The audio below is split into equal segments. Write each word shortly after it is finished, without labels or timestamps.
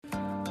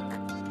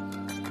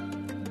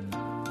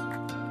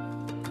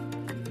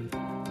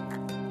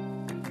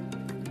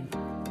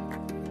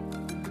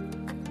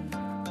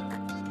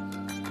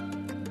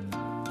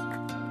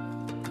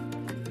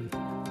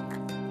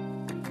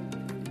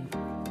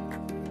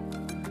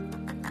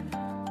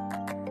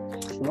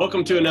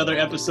Welcome to another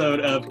episode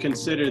of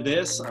Consider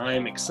This.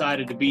 I'm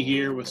excited to be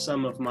here with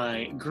some of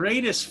my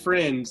greatest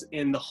friends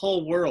in the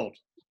whole world.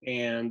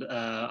 And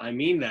I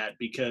mean that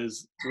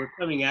because we're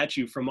coming at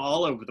you from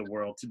all over the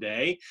world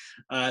today.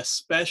 A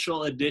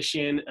special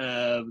edition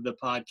of the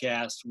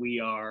podcast.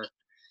 We're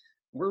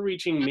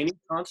reaching many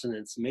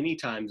continents, many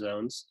time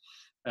zones.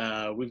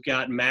 We've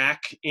got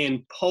Mac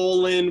in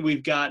Poland,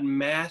 we've got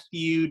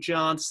Matthew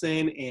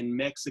Johnson in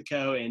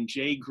Mexico, and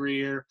Jay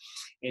Greer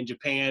in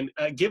Japan.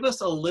 Give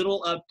us a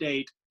little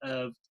update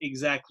of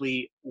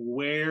exactly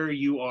where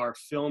you are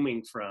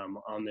filming from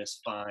on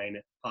this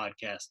fine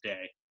podcast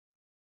day.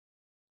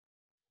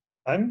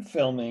 I'm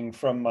filming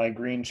from my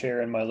green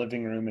chair in my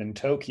living room in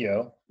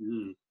Tokyo.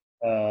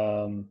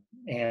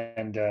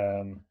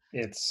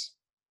 It's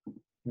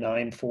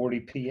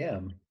 9:40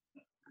 p.m.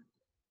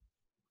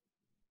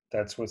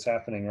 That's what's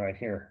happening right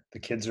here. The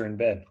kids are in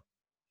bed.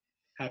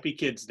 Happy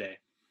Kids Day.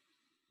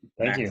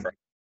 Thank you.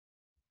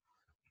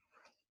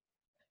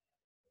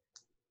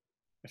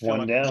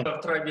 One down.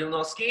 Troy,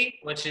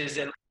 which is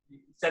in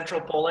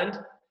central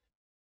Poland.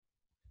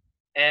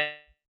 And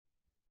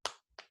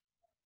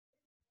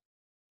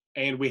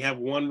we have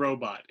one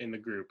robot in the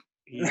group.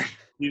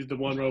 He's the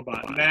one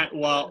robot. Matt,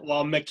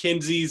 while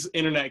Mackenzie's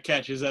internet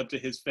catches up to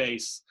his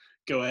face,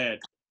 go ahead.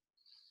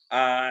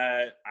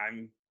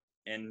 I'm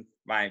in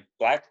my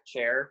black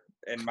chair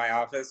in my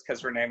office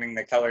because we're naming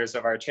the colors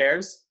of our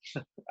chairs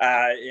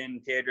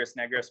in Piedras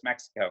Negras,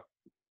 Mexico.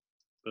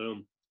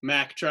 Boom.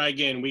 Mac, try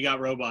again. We got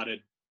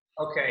roboted.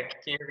 Okay,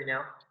 can you hear me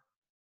now?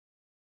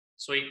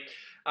 Sweet.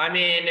 I'm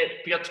in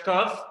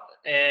Piotrków,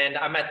 and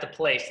I'm at the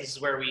place. This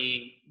is where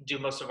we do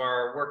most of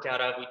our work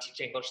out of. We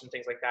teach English and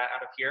things like that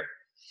out of here.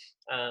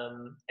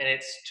 And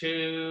it's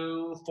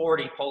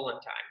 2:40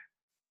 Poland time.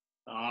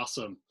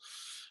 Awesome.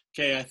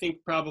 Okay, I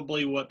think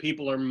probably what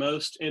people are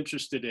most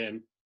interested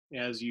in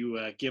as you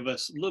give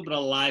us a little bit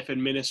of life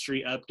and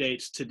ministry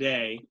updates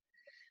today,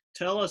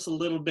 tell us a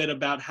little bit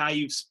about how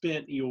you've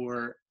spent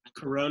your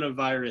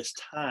coronavirus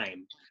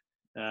time.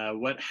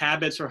 What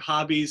habits or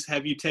hobbies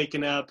have you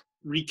taken up,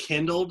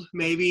 rekindled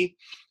maybe,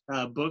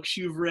 books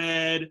you've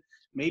read,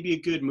 maybe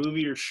a good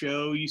movie or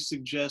show you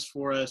suggest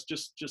for us?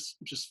 Just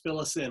fill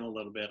us in a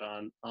little bit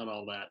on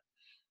all that.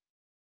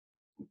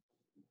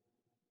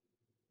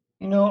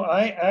 You know,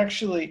 I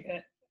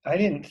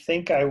didn't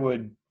think I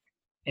would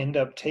end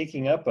up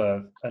taking up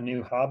a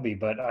new hobby,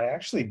 but I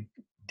actually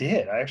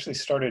did. I actually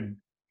started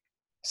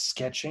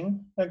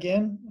sketching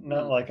again,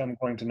 not like I'm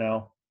going to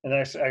now. And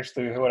that's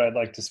actually what I'd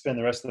like to spend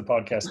the rest of the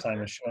podcast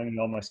time is showing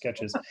you all my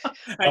sketches.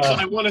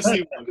 Actually, I want to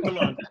see one. Come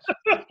on.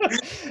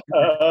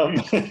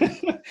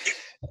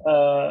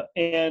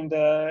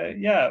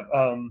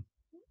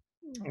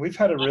 We've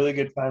had a really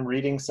good time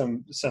reading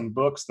some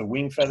books. The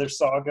Wing Feather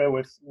Saga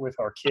with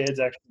our kids.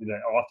 Actually, the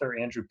author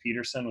Andrew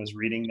Peterson was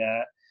reading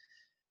that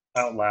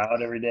out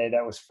loud every day.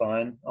 That was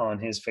fun on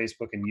his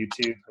Facebook and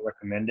YouTube. I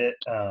recommend it.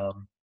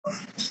 So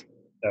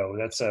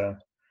that's a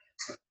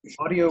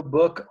audio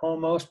book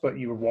almost, but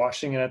you're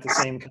watching it at the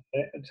same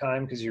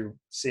time because you're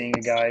seeing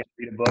a guy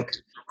read a book.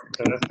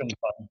 So that's been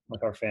fun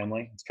with our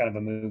family. It's kind of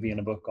a movie and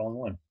a book all in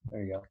one.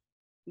 There you go.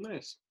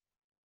 Nice.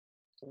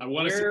 I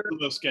want to see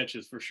those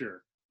sketches for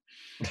sure.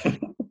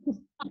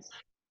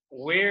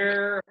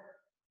 We're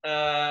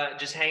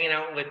just hanging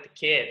out with the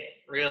kid,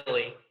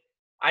 really.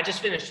 I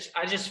just finished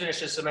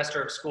a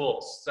semester of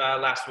school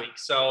last week,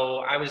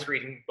 so I was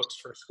reading books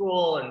for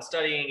school and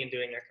studying and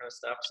doing that kind of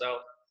stuff. So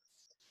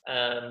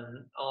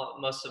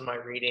most of my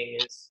reading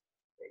is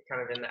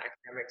kind of in the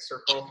academic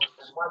circle.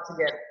 I want to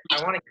get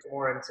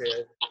more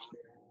into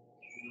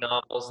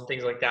novels and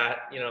things like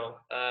that,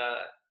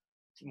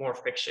 more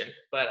fiction.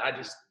 But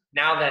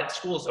now that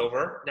school's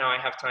over, now I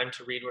have time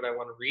to read what I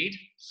want to read.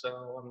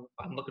 So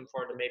I'm looking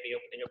forward to maybe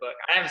opening a book.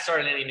 I haven't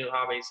started any new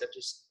hobbies. I've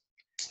just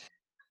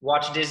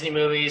watch Disney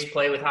movies,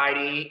 play with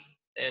Heidi,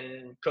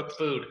 and cook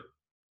food.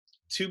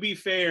 To be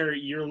fair,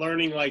 you're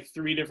learning like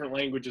 3 different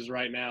languages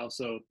right now,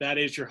 so that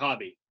is your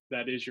hobby.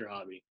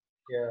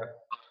 Yeah.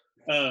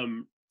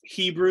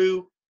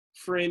 Hebrew,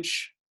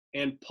 French,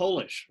 and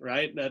Polish,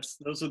 right?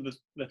 Those are the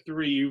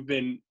 3 you've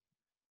been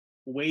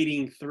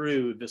wading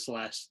through this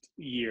last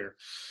year.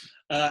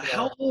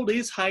 How old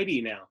is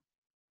Heidi now?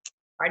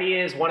 Heidi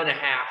is 1.5.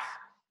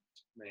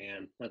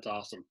 Man, that's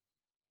awesome.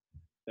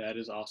 That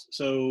is awesome.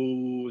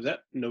 So is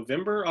that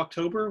November,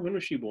 October? When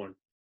was she born?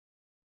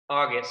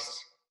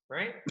 August,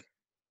 right?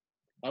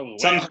 Oh,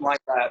 something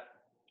like that.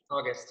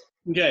 August.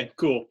 Okay,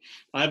 cool.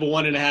 I have a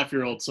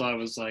 1.5-year-old, so I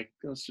was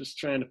just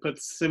trying to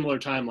put similar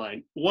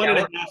timeline.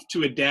 1.5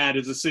 to a dad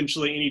is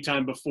essentially any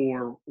time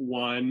before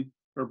 1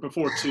 or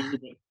before 2, but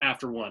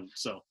after 1.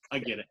 So I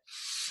get it.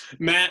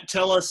 Matt,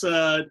 tell us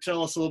a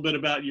little bit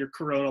about your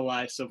Corona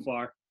life so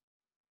far.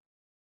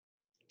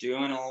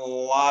 Doing a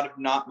lot of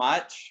not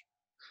much.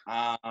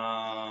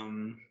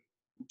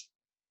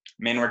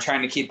 We're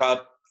trying to keep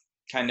up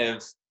kind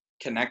of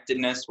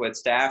connectedness with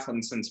staff,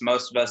 and since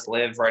most of us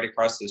live right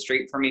across the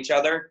street from each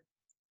other,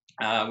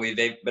 We've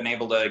been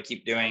able to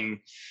keep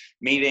doing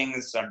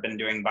meetings. I've been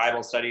doing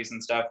Bible studies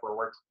and stuff.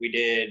 We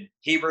did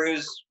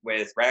Hebrews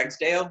with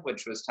Ragsdale,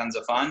 which was tons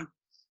of fun.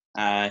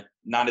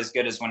 Not as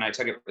good as when I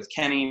took it with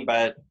Kenny,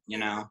 but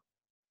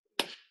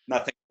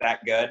nothing that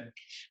good.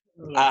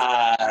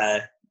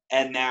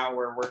 And now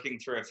we're working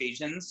through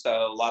Ephesians,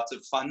 so lots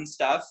of fun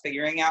stuff.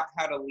 Figuring out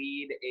how to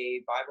lead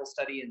a Bible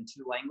study in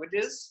 2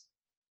 languages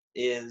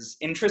is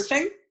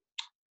interesting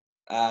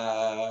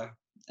and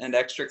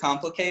extra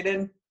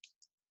complicated.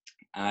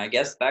 I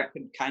guess that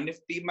could kind of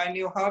be my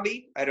new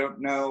hobby. I don't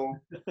know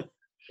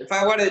if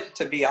I want it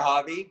to be a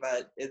hobby,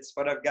 but it's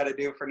what I've got to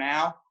do for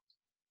now.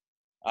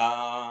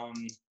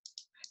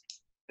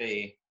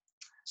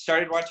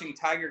 Started watching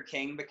Tiger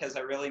King because I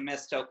really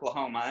missed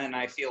Oklahoma, and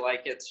I feel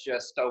like it's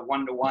just a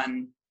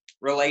 1-to-1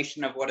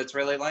 relation of what it's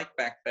really like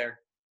back there.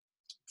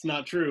 It's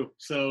not true.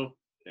 So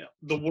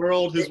the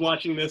world who's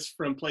watching this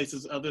from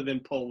places other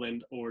than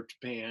Poland or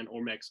Japan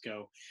or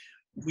Mexico,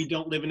 we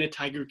don't live in a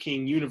Tiger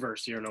King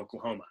universe here in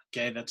Oklahoma.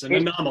 Okay, that's an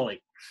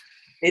anomaly.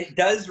 It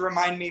does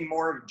remind me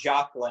more of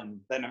Joplin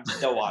than of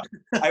Stillwater.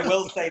 I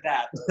will say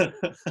that.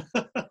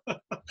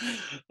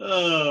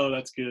 Oh,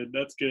 that's good.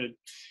 That's good.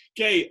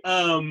 Okay,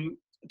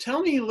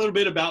 tell me a little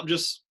bit about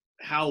just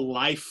how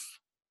life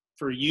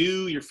for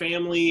you, your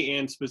family,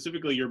 and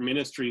specifically your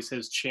ministries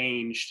has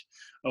changed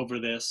over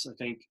this. I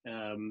think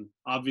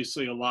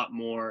obviously a lot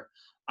more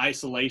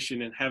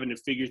isolation and having to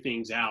figure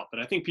things out, but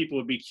I think people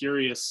would be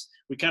curious.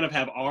 We kind of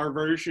have our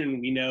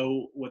version. We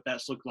know what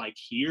that's looked like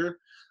here,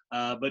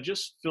 but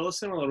just fill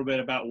us in a little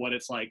bit about what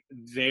it's like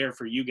there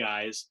for you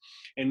guys.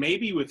 And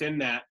maybe within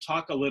that,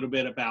 talk a little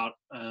bit about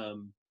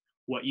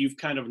what you've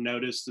kind of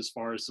noticed as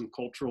far as some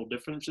cultural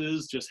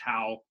differences, just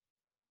how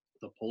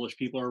the Polish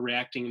people are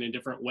reacting in a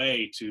different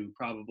way to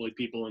probably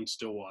people in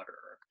Stillwater,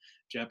 or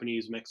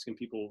Japanese, Mexican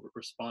people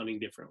responding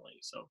differently.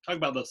 So talk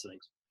about those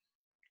things.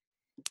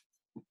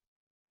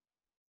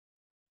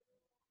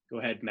 Go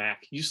ahead,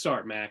 Mac. You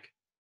start, Mac.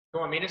 You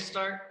want me to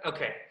start?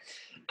 Okay.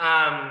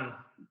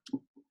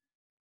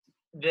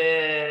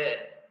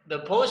 The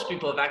Polish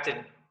people have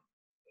acted,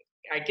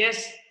 I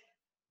guess,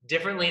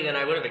 differently than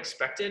I would have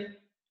expected.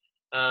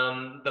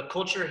 The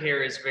culture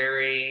here is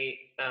very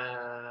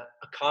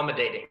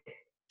accommodating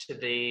to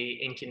the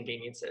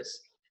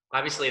inconveniences.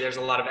 Obviously, there's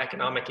a lot of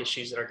economic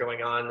issues that are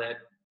going on that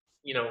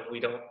we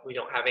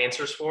don't have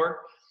answers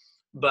for.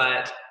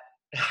 But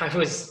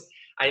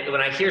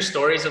when I hear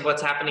stories of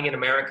what's happening in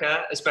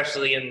America,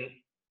 especially in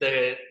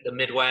the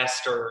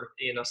Midwest or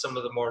some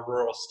of the more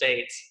rural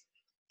states,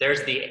 there's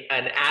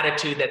an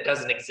attitude that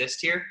doesn't exist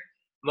here.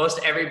 Most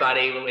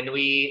everybody, when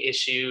we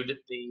issued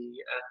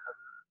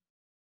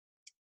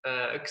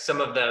some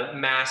of the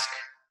mask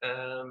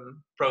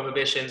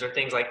prohibitions or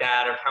things like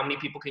that, or how many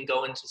people can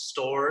go into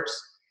stores,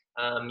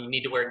 you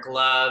need to wear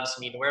gloves,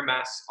 you need to wear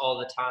masks all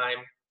the time.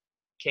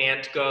 You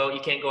can't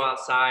go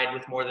outside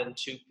with more than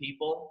 2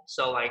 people.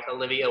 So like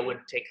Olivia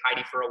would take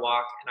Heidi for a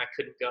walk and I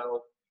couldn't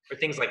go, or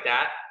things like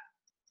that.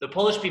 The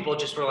Polish people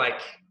just were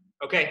like,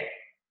 okay,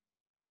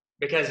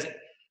 because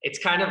it's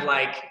kind of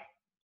like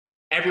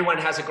everyone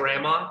has a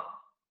grandma,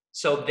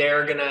 so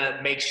they're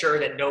gonna make sure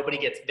that nobody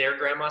gets their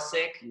grandma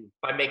sick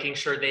by making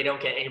sure they don't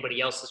get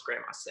anybody else's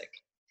grandma sick.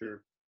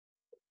 Sure.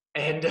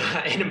 And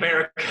in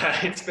America,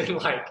 it's been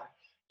like,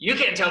 you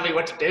can't tell me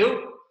what to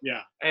do.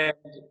 Yeah. And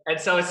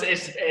so it's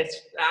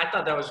I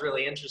thought that was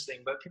really interesting,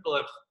 but people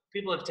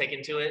have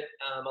taken to it.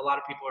 A lot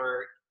of people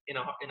are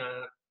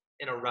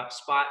in a rough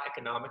spot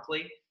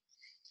economically.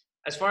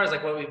 As far as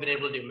like what we've been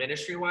able to do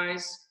ministry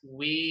wise,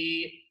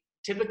 we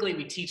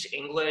teach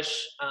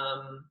English,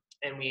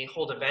 and we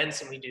hold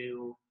events and we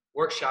do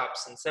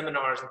workshops and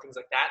seminars and things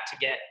like that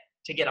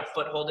to get a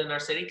foothold in our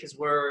city, because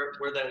we're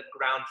the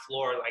ground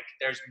floor. Like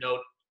there's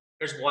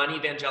one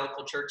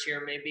evangelical church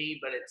here maybe,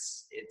 but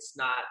it's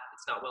not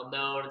well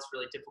known. It's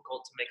really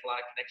difficult to make a lot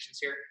of connections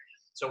here.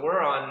 So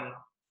we're on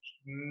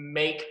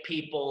make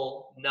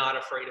people not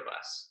afraid of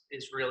us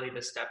is really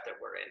the step that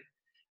we're in.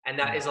 And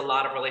that is a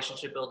lot of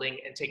relationship building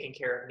and taking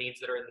care of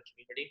needs that are in the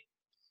community.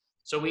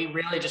 So we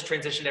really just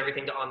transitioned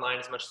everything to online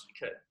as much as we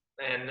could.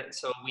 And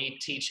so we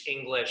teach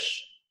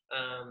English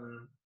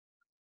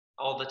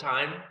all the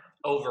time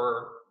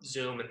over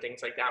Zoom and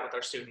things like that with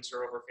our students,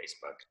 or over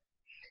Facebook.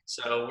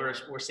 So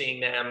we're seeing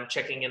them,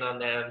 checking in on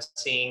them,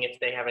 seeing if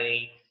they have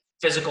any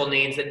physical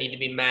needs that need to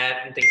be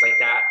met and things like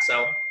that.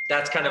 So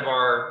that's kind of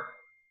our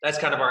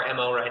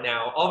MO right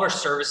now. All of our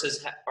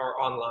services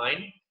are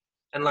online.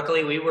 And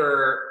luckily we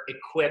were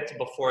equipped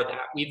before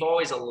that. We've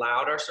always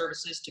allowed our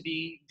services to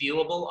be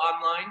viewable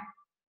online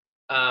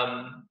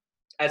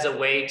as a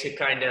way to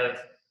kind of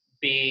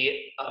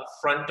be a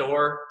front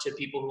door to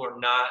people who are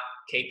not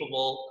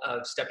capable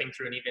of stepping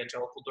through an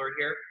evangelical door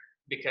here.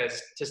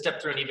 Because to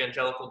step through an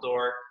evangelical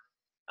door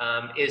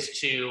is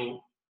to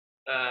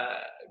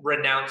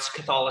renounce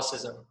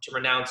Catholicism, to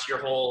renounce your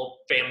whole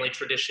family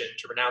tradition,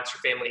 to renounce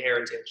your family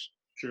heritage.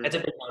 Sure. That's a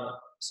big one.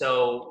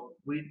 So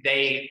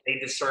they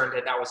discerned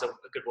that was a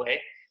good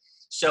way.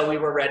 So we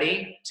were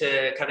ready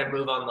to kind of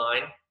move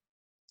online,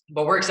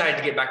 but we're excited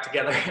to get back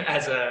together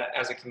as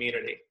a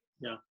community.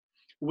 Yeah.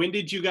 When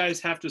did you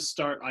guys have to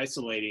start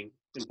isolating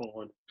in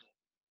Poland?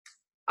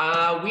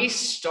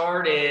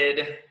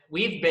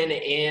 We've been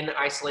in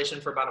isolation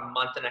for about a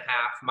month and a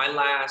half.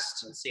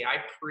 I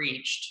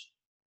preached,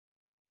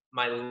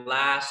 my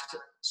last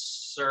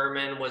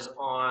sermon was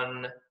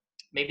on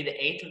maybe the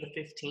 8th or the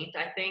 15th,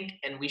 I think,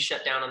 and we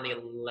shut down on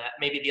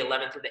maybe the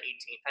 11th or the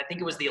 18th. I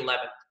think it was the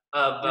 11th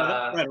of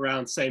Right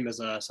around same as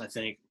us, I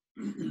think.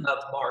 of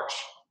March.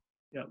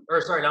 Yep.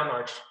 Or sorry, not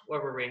March.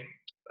 What were we?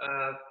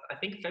 I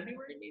think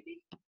February,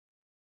 maybe?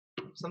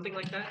 Something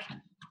like that.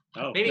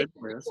 Oh, maybe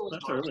February.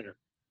 That's earlier.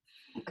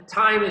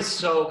 Time is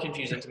so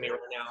confusing to me right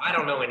now. I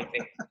don't know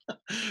anything.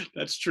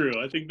 That's true.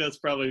 I think that's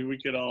probably we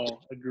could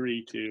all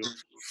agree to.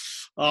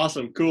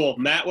 Awesome. Cool.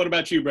 Matt, what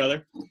about you,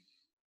 brother?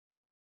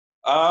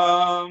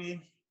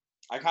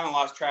 I kind of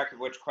lost track of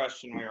which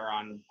question we were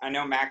on. I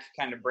know Mac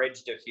kind of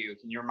bridged a few.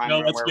 Can you remind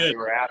me where we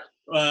were at?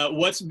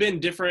 What's been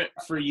different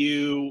for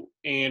you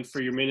and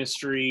for your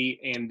ministry,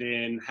 and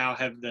then how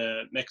have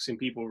the Mexican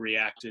people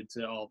reacted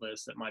to all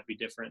this that might be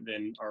different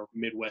than our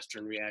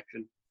Midwestern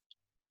reaction?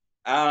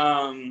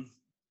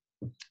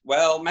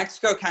 Well,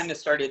 Mexico kind of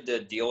started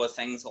to deal with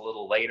things a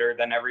little later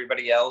than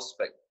everybody else,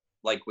 but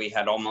like we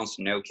had almost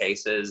no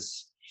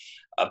cases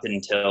up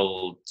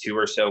until 2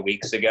 or so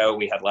weeks ago.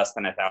 We had less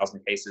than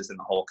 1,000 cases in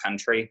the whole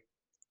country.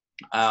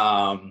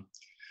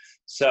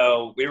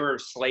 So we were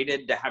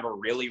slated to have a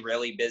really,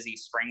 really busy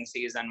spring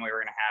season. We were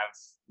going to have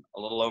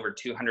a little over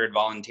 200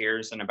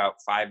 volunteers in about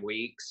 5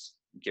 weeks,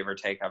 give or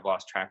take. I've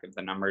lost track of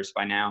the numbers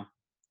by now.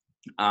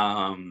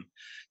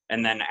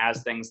 And then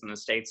as things in the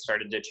States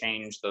started to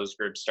change, those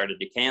groups started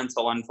to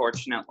cancel,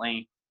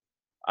 unfortunately.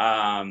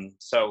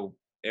 So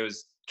it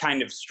was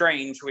kind of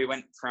strange. We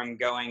went from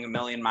going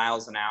 1,000,000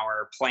 miles an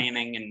hour,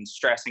 planning and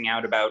stressing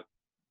out about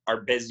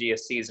our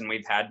busiest season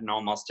we've had in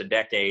almost a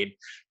decade,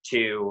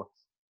 to,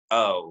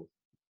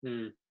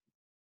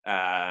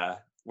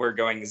 we're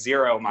going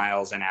 0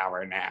 miles an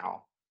hour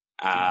now.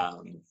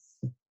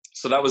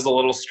 So that was a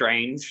little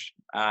strange,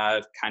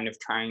 kind of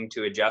trying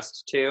to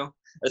adjust to,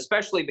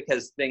 especially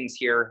because things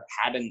here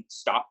hadn't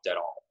stopped at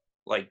all.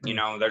 Like, you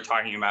know, they're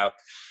talking about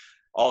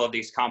all of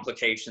these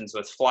complications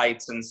with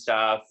flights and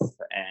stuff,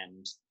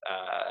 and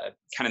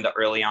kind of the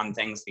early on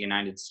things the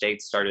United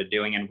States started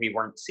doing, and we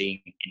weren't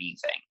seeing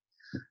anything.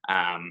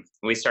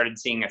 We started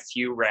seeing a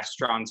few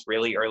restaurants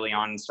really early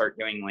on start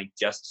doing like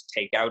just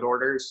takeout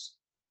orders.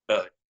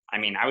 But I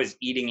mean, I was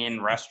eating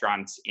in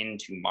restaurants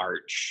into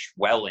March,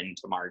 well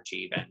into March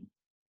even.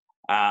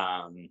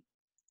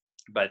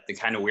 But the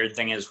kind of weird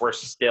thing is we're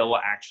still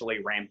actually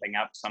ramping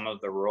up some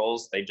of the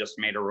rules. They just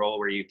made a rule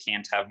where you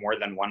can't have more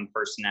than one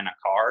person in a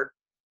car,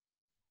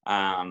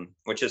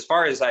 which as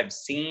far as I've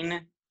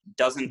seen,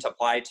 doesn't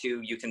apply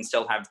to, you can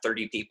still have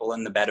 30 people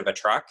in the bed of a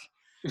truck.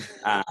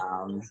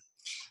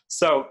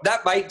 So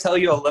that might tell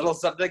you a little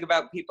something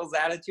about people's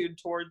attitude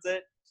towards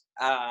it.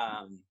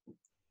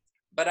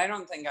 But I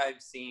don't think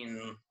I've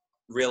seen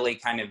really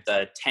kind of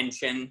the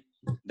tension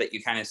that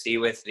you kind of see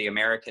with the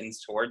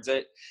Americans towards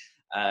it.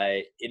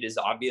 It is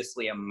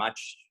obviously an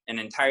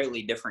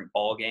entirely different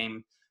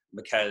ballgame,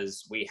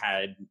 because we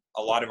had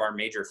a lot of our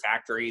major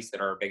factories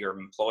that are bigger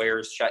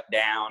employers shut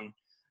down.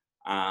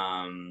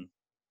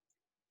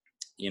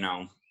 You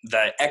know,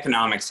 the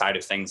economic side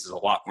of things is a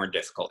lot more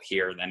difficult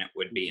here than it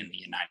would be in the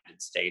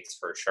United States,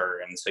 for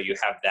sure. And so you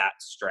have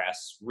that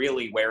stress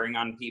really wearing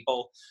on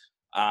people.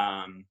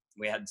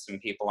 We had some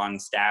people on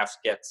staff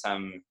get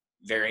some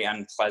very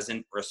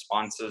unpleasant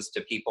responses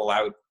to people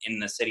out in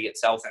the city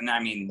itself. And I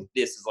mean,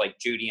 this is like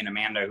Judy and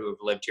Amanda, who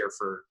have lived here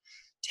for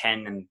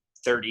 10 and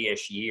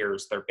 30-ish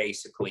years. They're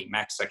basically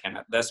Mexican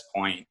at this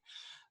point.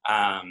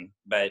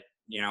 But,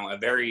 you know, a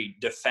very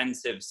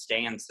defensive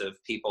stance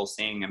of people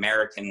seeing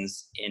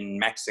Americans in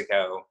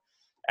Mexico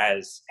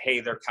as, hey,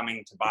 they're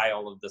coming to buy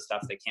all of the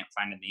stuff they can't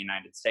find in the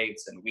United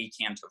States, and we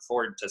can't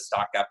afford to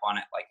stock up on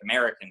it like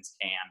Americans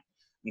can.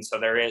 And so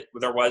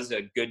there was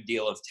a good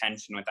deal of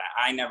tension with that.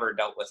 I never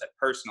dealt with it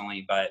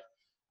personally, but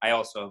I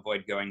also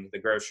avoid going to the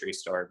grocery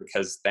store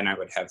because then I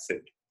would have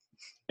food.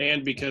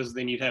 And because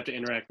then you'd have to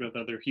interact with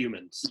other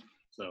humans.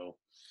 So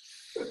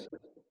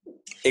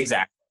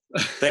exactly.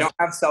 They don't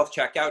have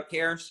self-checkout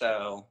here,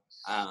 so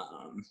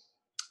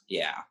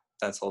yeah,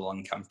 that's a little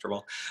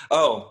uncomfortable.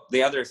 Oh,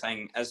 the other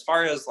thing, as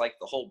far as like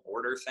the whole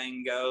border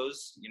thing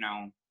goes, you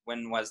know,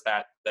 when was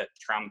that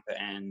Trump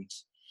and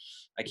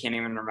I can't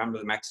even remember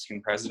the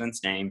Mexican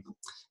president's name,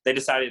 they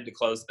decided to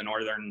close the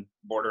northern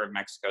border of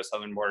Mexico,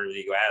 southern border of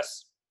the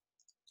U.S.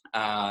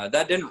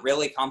 That didn't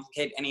really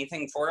complicate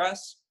anything for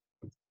us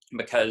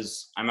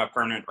because I'm a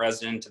permanent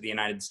resident of the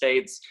United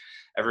States.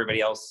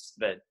 Everybody else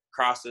that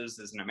crosses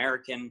is an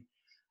American.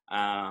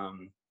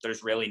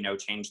 There's really no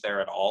change there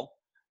at all.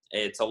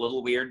 It's a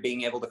little weird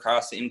being able to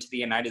cross into the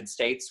United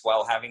States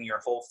while having your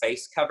whole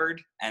face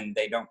covered, and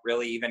they don't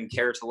really even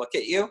care to look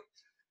at you.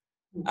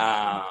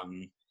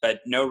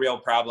 But no real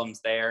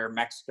problems there.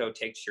 Mexico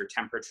takes your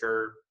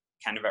temperature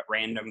kind of at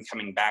random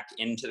coming back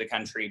into the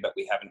country, but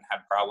we haven't had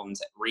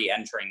problems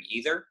re-entering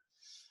either.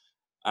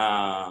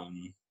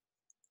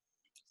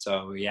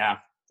 So yeah,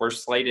 we're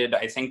slated,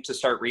 I think, to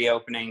start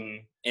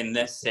reopening in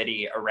this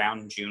city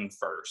around June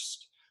 1st.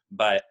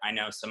 But I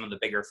know some of the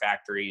bigger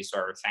factories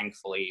are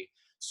thankfully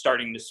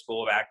starting to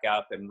spool back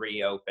up and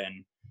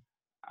reopen,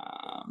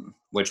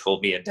 which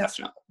will be a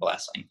definite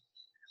blessing.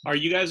 Are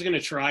you guys going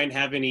to try and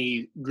have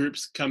any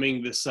groups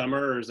coming this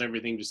summer, or is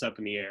everything just up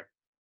in the air?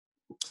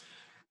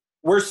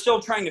 We're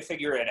still trying to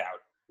figure it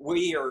out.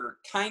 We are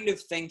kind of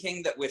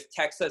thinking that with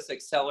Texas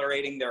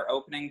accelerating their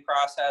opening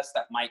process,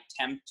 that might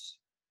tempt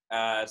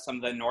some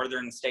of the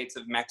northern states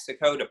of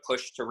Mexico to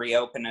push to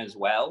reopen as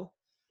well.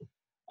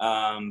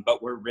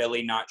 But we're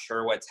really not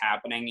sure what's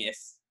happening. If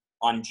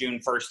on June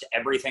 1st,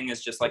 everything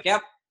is just like,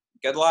 yep,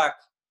 good luck.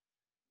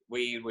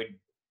 We would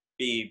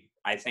be,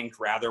 I think,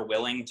 rather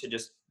willing to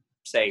just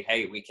say,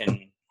 hey, we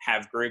can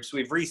have groups.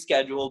 We've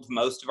rescheduled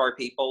most of our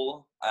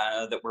people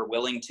that we're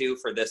willing to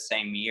for this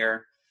same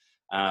year,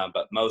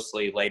 but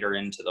mostly later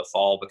into the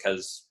fall,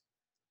 because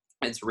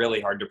it's really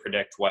hard to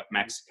predict what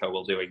Mexico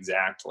will do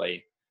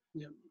exactly.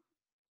 Yep.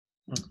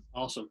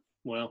 Awesome.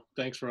 Well,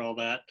 thanks for all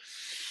that.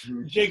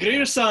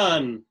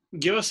 Jagreer-san,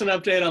 give us an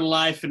update on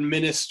life and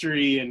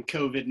ministry and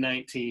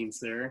COVID-19,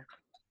 sir.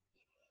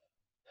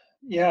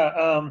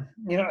 Yeah,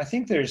 I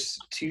think there's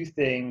two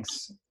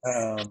things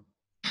that,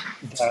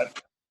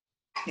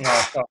 I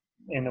thought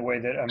in the way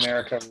that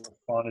America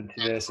responded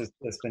to this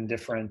that's been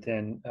different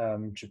than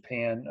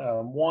Japan.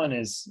 One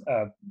is,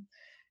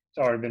 it's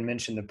already been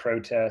mentioned, the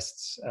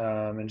protests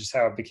and just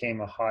how it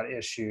became a hot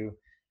issue.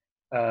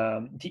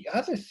 The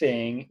other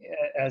thing,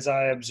 as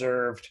I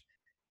observed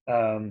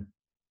in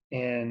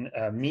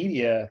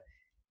media,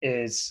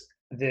 is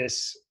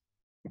this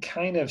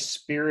kind of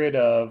spirit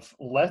of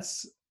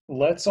let's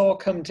all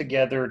come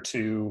together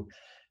to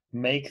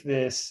make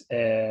this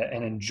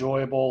an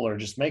enjoyable, or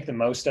just make the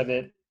most of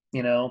it.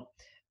 John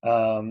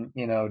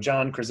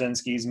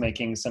Krasinski's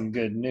making some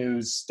good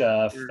news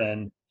stuff,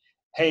 and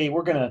hey,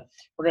 we're gonna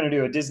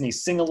do a Disney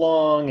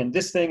sing-along, and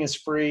this thing is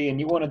free, and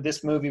you wanted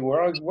this movie,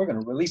 we're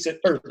gonna release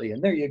it early,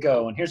 and there you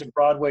go, and here's a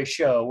Broadway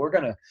show.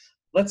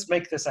 Let's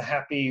make this a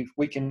happy,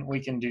 we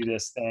can do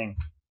this thing.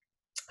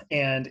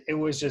 And it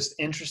was just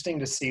interesting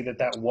to see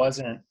that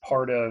wasn't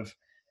part of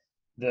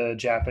the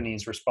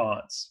Japanese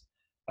response.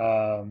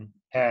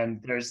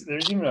 And there's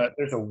even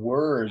a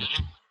word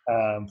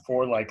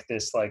for like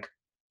this, like,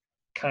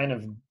 kind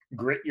of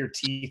grit your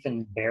teeth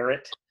and bear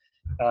it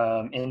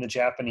in the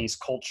Japanese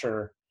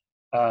culture,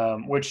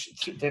 which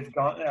they've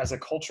as a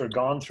culture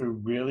gone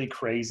through really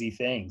crazy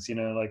things.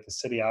 Like the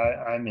city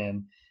I'm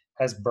in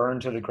has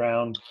burned to the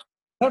ground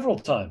several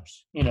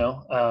times,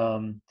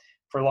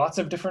 for lots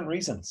of different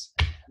reasons.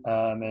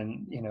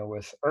 And,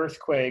 with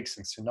earthquakes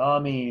and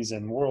tsunamis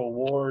and world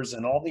wars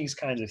and all these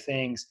kinds of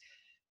things,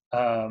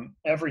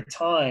 every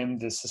time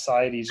the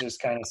society just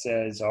kind of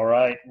says, all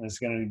right, this is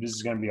going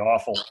to be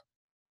awful.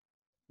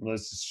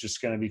 It's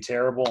just going to be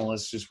terrible, and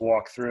let's just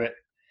walk through it.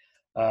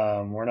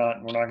 We're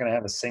not going to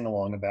have a sing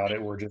along about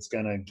it. We're just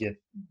going to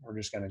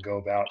go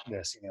about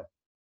this,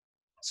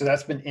 So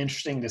that's been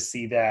interesting to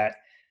see that.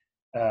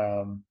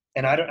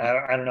 And I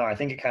don't know. I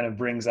think it kind of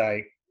brings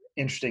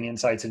interesting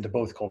insights into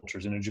both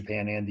cultures, into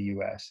Japan and the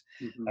U.S.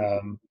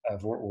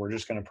 Of we're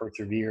just going to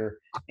persevere,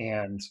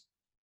 and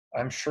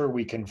I'm sure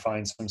we can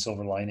find some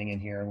silver lining in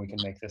here, and we can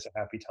make this a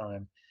happy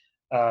time.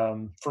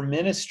 For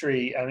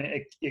ministry, I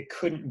mean, it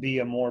couldn't be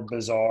a more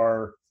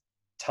bizarre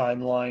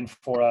timeline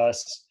for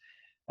us.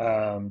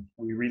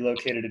 We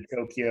relocated to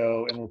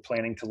Tokyo, and we're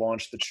planning to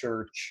launch the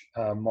church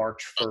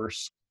March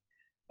 1st.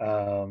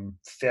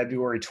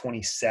 February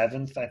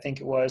 27th, I think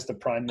it was, the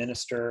prime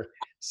minister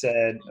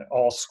said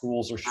all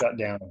schools are shut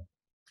down.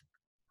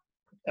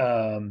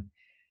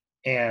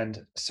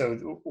 And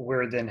so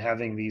we're then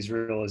having these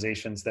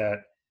realizations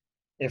that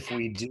if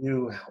we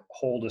do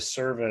hold a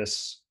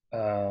service,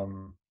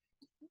 who's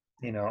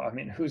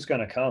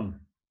going to come,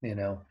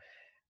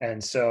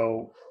 And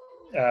so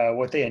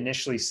what they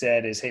initially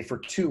said is, hey, for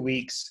 2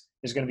 weeks,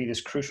 there's going to be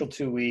this crucial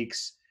 2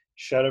 weeks,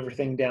 shut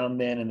everything down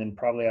then, and then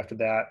probably after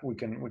that, we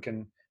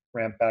can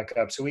ramp back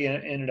up. So we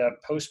ended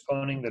up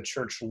postponing the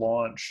church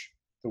launch,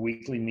 the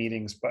weekly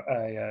meetings,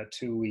 by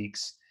 2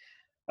 weeks.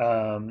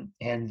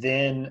 And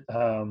then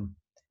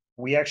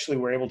we actually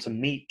were able to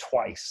meet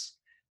twice,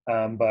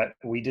 but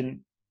we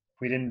didn't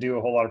do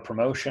a whole lot of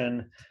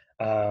promotion.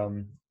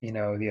 The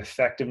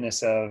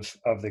effectiveness of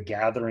the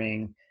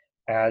gathering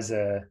as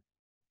a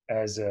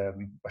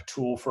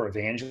tool for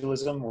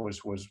evangelism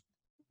was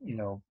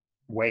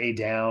way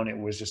down. It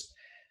was just,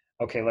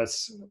 okay,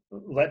 let's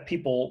let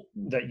people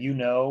that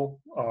know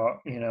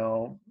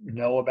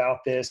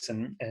about this,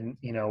 and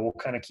we'll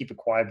kind of keep it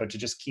quiet, but to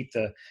just keep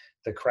the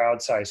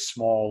crowd size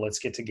small, let's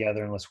get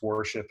together and let's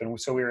worship. And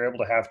so we were able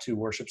to have 2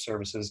 worship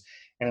services,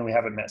 and then we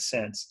haven't met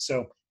since.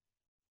 So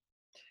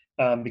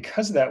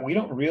because of that, we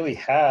don't really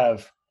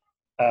have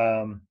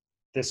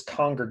this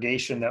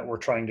congregation that we're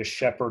trying to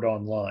shepherd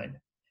online.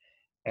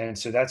 And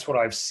so that's what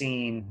I've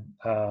seen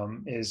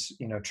is,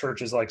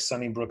 churches like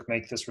Sunnybrook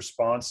make this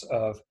response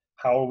of,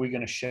 how are we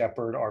going to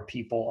shepherd our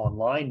people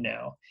online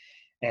now?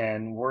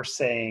 And we're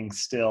saying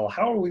still,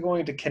 how are we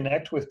going to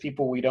connect with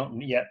people we don't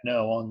yet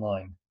know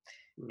online?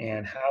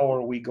 and how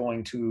are we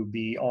going to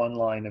be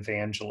online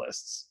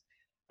evangelists?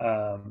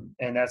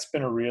 And that's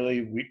been a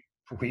really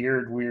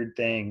weird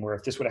thing, where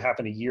if this would have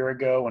happened a year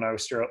ago when I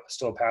was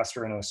still a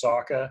pastor in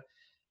Osaka,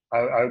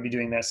 I would be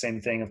doing that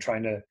same thing of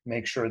trying to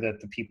make sure that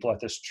the people at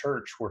this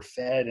church were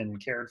fed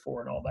and cared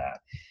for and all that.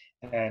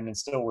 And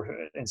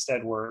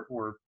instead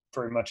we're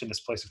very much in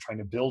this place of trying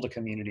to build a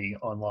community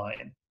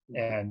online.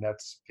 And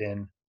that's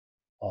been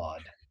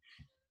odd.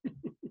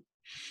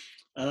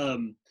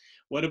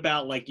 What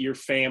about like your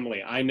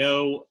family? I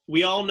know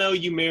we all know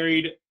you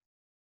married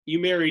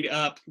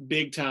up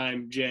big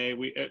time, Jay.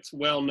 It's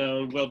well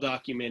known, well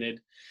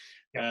documented.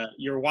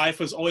 Your wife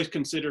was always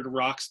considered a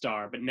rock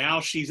star, but now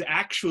she's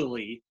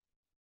actually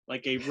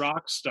like a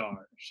rock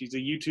star. She's a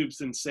YouTube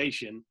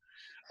sensation.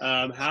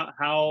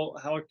 How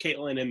are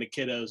Caitlin and the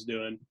kiddos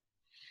doing?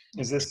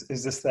 Is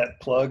this that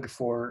plug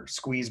for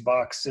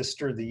Squeezebox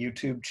Sister, the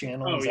YouTube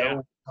channel? Oh, Is yeah. that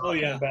what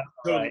we're talking about?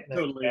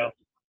 Totally.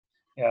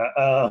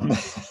 Yeah.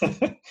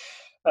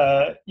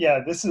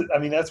 This is, I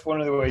mean, that's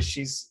one of the ways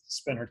she's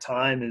spent her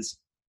time, is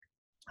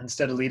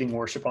instead of leading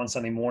worship on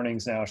Sunday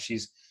mornings now,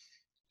 she's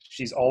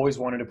always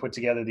wanted to put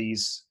together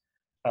these,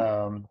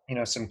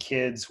 some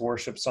kids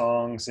worship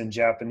songs in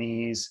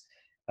Japanese.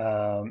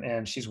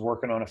 And she's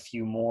working on a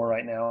few more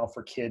right now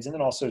for kids, and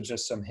then also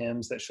just some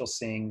hymns that she'll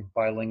sing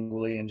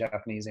bilingually in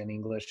Japanese and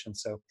English. And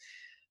so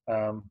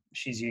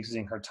she's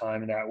using her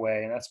time in that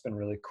way, and that's been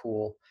really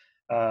cool.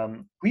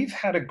 We've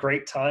had a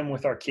great time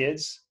with our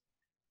kids.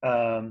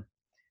 I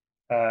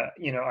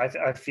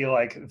feel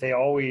like they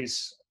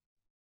always,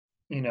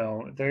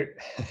 they're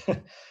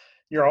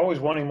you're always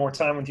wanting more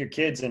time with your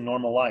kids in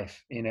normal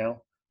life.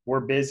 We're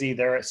busy,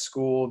 they're at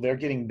school, they're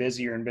getting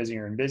busier and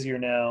busier and busier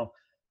now.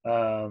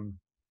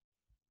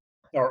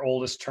 Our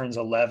oldest turns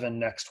 11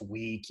 next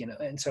week,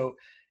 and so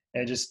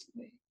it just,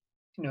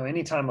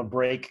 anytime a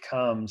break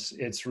comes,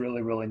 it's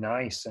really, really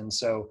nice. And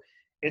so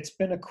it's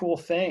been a cool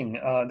thing.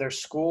 Their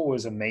school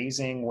was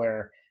amazing,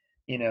 where,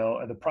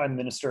 the prime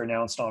minister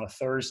announced on a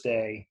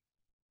Thursday,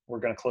 we're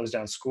going to close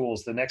down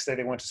schools. The next day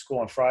they went to school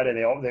on Friday,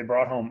 they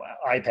brought home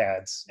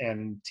iPads,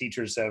 and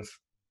teachers have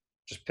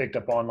just picked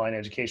up online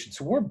education.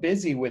 So we're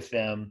busy with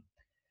them,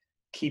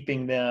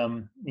 keeping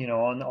them,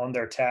 on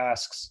their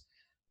tasks.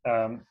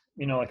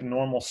 Like a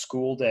normal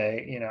school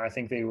day, I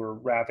think they were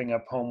wrapping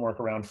up homework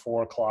around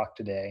 4:00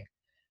 today.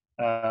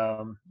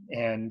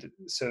 And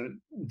so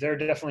they're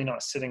definitely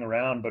not sitting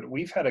around, but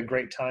we've had a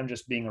great time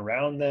just being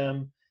around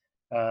them,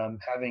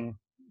 having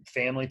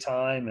family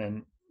time,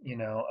 and,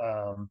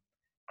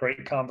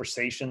 great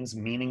conversations,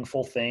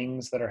 meaningful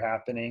things that are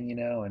happening,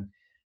 and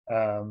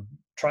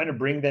trying to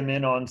bring them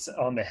in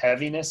on the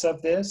heaviness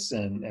of this,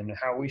 and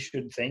how we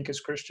should think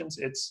as Christians.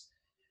 It's,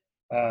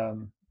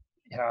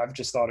 I've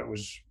just thought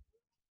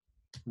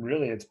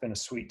it's been a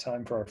sweet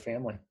time for our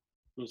family.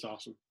 It was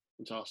awesome.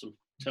 It's awesome.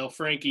 Tell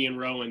Frankie and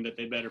Rowan that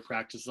they better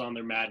practice on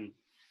their Madden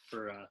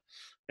for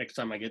next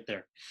time I get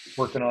there.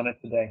 Working on it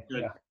today.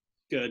 Good. Yeah.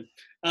 Good.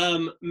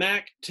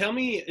 Mac, tell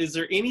me, is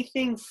there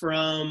anything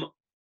from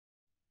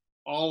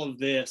all of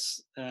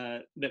this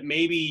that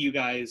maybe you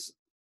guys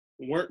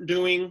weren't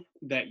doing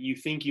that you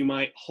think you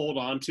might hold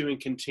on to and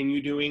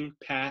continue doing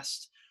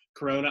past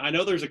Corona? I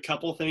know there's a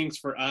couple things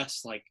for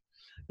us, like,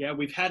 yeah,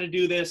 we've had to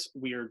do this.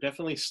 We are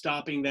definitely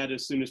stopping that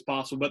as soon as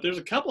possible. But there's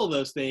a couple of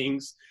those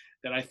things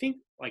that I think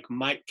like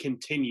might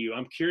continue.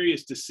 I'm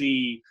curious to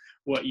see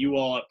what you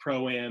all at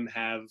Pro-Am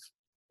have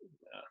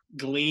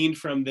gleaned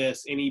from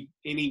this. Any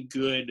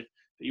good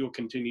that you will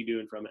continue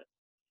doing from it?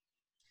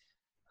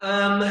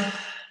 I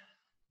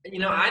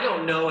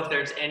don't know if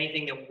there's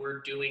anything that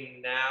we're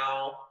doing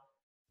now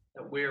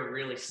that we're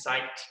really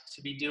psyched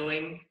to be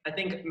doing. I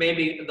think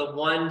maybe the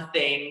one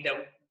thing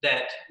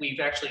that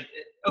we've actually,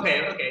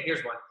 okay,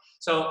 here's one.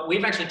 So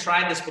we've actually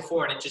tried this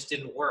before and it just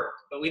didn't work,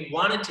 but we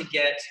wanted to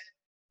get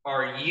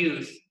our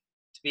youth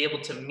to be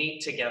able to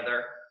meet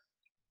together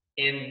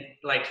in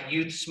like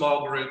youth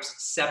small groups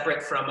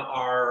separate from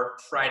our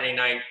Friday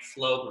night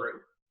flow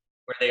group,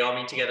 where they all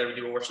meet together, we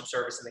do a worship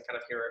service, and they kind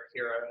of hear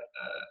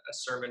a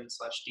sermon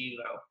 /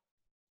 devo.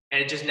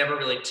 And it just never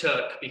really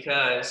took,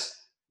 because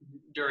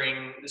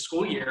during the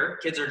school year,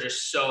 kids are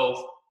just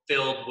so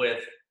filled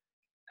with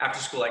after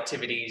school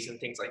activities and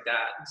things like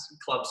that,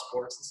 club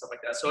sports and stuff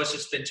like that. So it's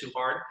just been too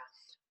hard.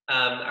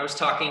 I was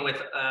talking with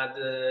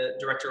the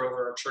director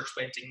over our church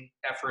planting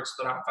efforts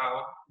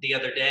the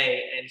other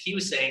day, and he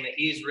was saying that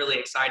he's really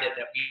excited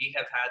that we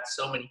have had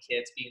so many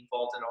kids be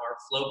involved in our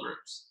flow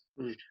groups.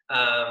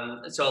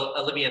 So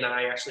Olivia and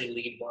I actually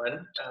lead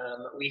one.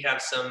 We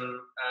have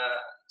some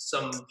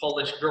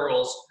Polish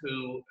girls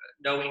who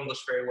know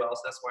English very well,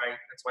 so that's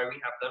why we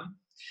have them.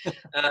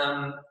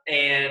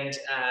 And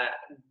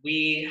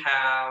we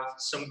have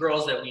some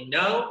girls that we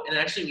know, and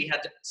actually we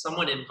had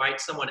someone invite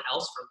someone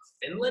else from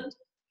Finland.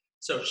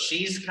 So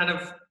she's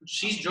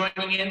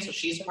joining in, so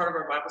she's part of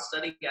our Bible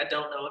study. I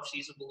don't know if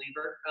she's a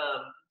believer.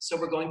 So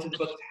we're going through the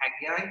book of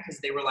Haggai,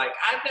 because they were like,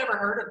 I've never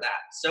heard of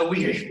that. So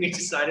we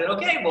decided,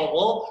 okay,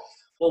 well,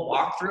 we'll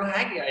walk through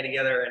Haggai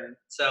together. And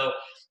so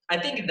I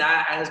think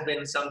that has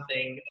been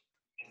something,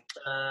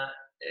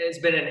 has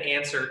been an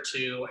answer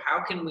to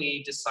how can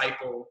we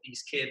disciple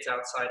these kids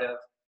outside of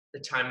the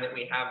time that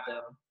we have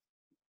them.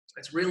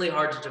 It's really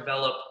hard to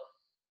develop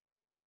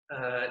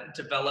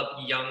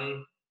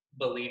young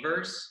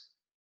believers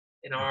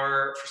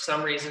for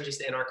some reason,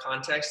 just in our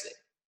context.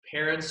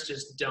 Parents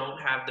just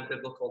don't have the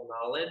biblical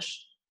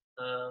knowledge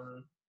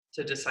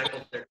to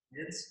disciple their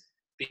kids,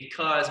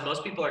 because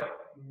most people are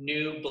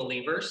new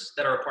believers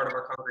that are a part of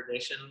our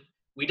congregation.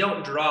 We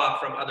don't draw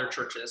from other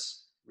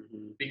churches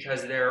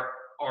because there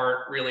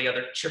aren't really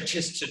other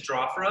churches to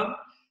draw from.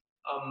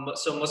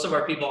 So most of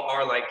our people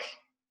are like,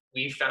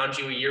 we found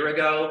you a year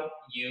ago,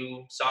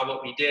 you saw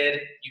what we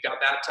did, you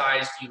got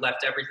baptized, you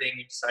left everything,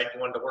 you decided you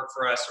wanted to work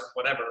for us or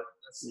whatever.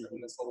 That's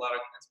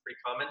pretty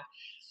common.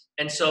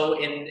 And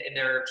so in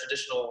their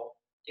traditional,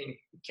 in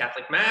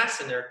Catholic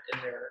Mass, in their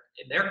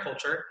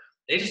culture,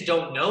 they just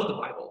don't know the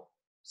Bible.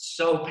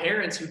 So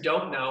parents who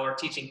don't know are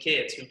teaching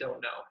kids who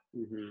don't know,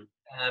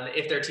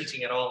 if they're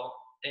teaching at all.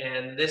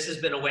 And this has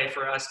been a way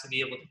for us to be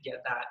able to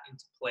get that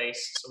into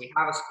place. So we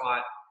have a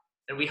spot,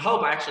 and we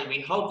hope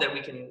that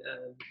we can,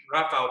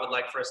 Raphael would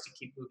like for us to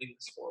keep moving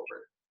this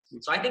forward.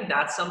 So I think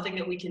that's something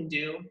that we can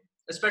do,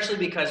 especially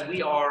because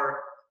we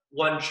are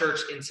one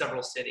church in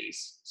several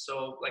cities.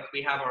 So like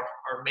we have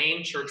our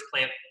main church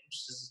plant, which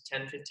is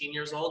 10, 15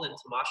 years old, in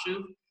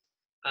Tomashev.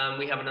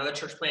 We have another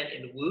church plant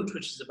in Łódź,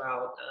 which is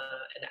about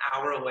an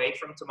hour away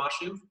from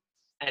Tomashev.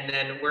 And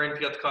then we're in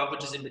Piotrków,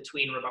 which is in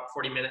between. We're about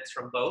 40 minutes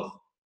from both.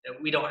 And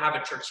we don't have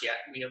a church yet.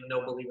 We have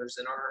no believers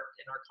in our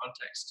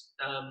context.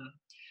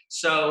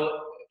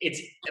 So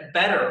it's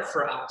better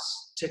for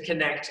us to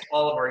connect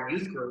all of our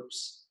youth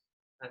groups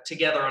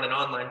together on an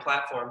online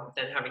platform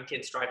than having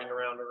kids driving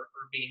around or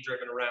being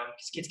driven around,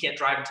 because kids can't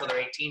drive until they're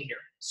 18 here.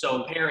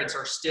 So parents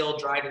are still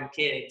driving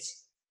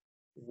kids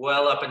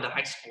well up into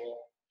high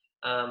school.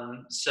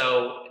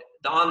 So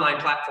the online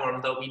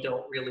platform, though we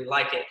don't really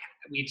like it,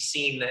 we've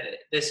seen that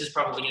this is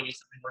probably going to be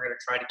something we're going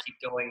to try to keep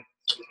going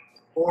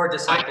for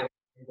disciples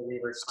and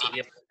believers, to be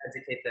able to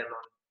educate them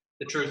on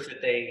the truth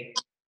that they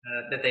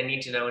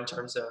need to know in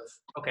terms of,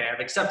 okay, I've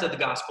accepted the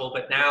gospel,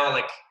 but now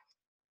what?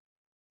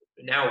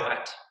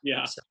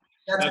 Yeah. So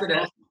that's been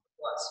awesome.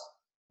 Plus.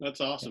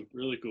 That's awesome.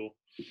 Really cool.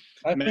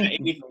 Matt,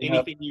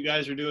 anything you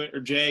guys are doing, or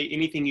Jay,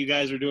 anything you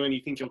guys are doing you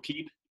think you'll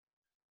keep?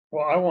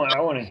 Well, I want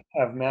to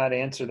have Matt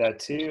answer that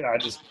too.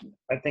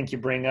 I think you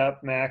bring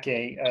up, Mac,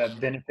 a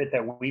benefit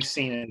that we've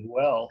seen as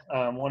well.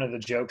 One of the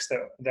jokes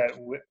that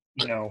we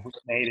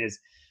made is,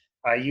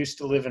 I used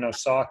to live in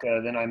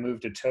Osaka, then I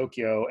moved to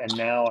Tokyo, and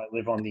now I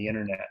live on the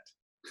internet.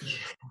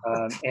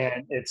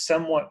 And it's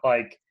somewhat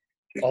like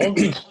all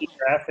the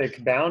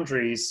geographic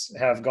boundaries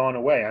have gone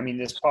away. I mean,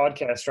 this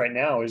podcast right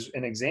now is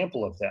an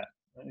example of that.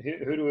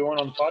 Who do we want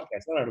on the podcast?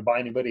 I don't have to buy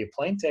anybody a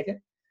plane ticket,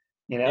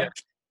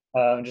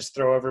 just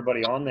throw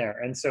everybody on there.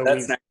 And so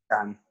that's next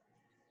time.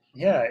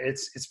 Yeah,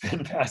 it's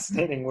been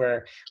fascinating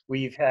where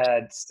we've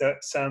had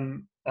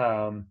some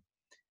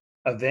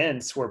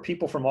events where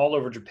people from all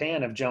over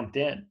Japan have jumped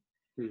in.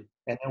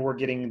 And then we're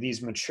getting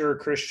these mature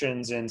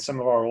Christians in some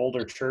of our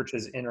older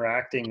churches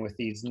interacting with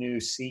these new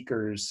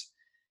seekers,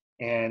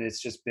 and it's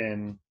just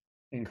been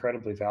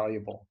incredibly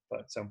valuable.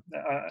 But so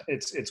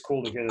it's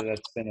cool to hear that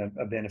that's been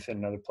a benefit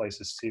in other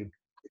places too.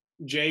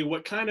 Jay,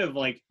 what kind of,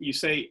 like you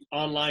say,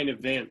 online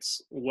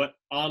events? What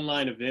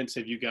online events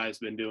have you guys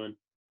been doing?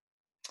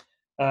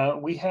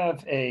 We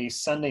have a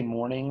Sunday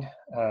morning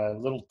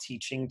little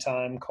teaching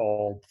time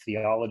called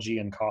Theology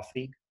and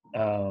Coffee.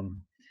 We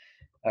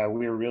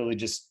were really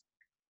just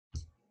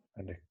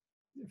trying to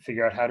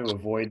figure out how to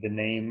avoid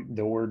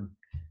the word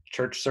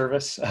church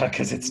service,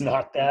 because it's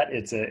not that.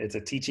 It's a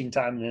teaching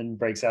time, and then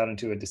breaks out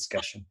into a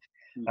discussion.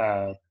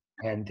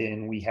 And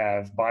then we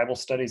have Bible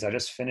studies. I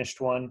just finished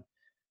one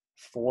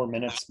 4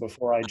 minutes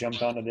before I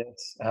jumped onto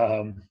this,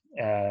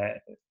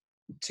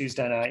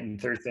 Tuesday night and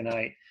Thursday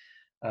night.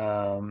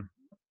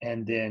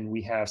 And then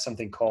we have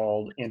something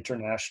called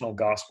International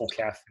Gospel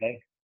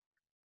Cafe,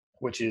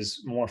 which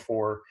is more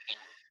for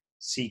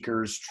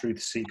seekers,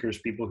 truth seekers,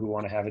 people who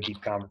want to have a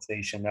deep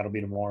conversation. That'll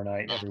be tomorrow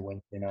night, every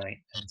Wednesday night.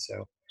 And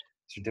so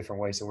these are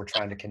different ways that we're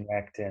trying to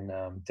connect. And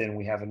then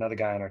we have another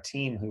guy on our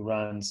team who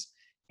runs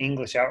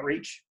English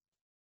outreach.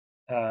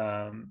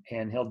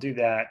 And he'll do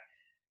that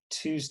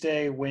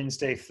Tuesday,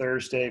 Wednesday,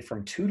 Thursday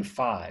from 2 to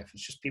 5.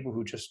 It's just people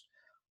who just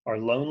are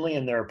lonely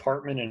in their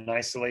apartment in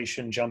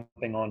isolation,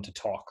 jumping on to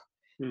talk.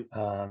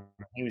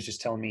 He was just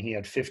telling me he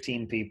had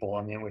 15 people.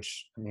 It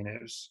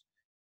was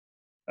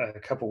a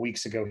couple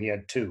weeks ago he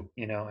had 2,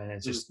 and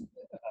it's just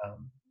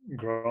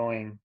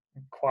growing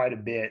quite a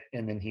bit.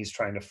 And then he's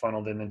trying to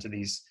funnel them into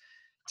these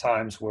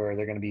times where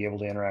they're going to be able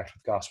to interact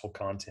with gospel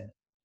content.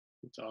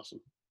 That's awesome.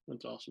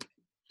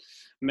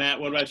 Matt,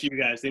 what about you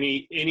guys?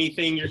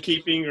 Anything you're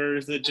keeping, or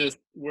is it just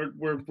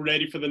we're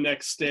ready for the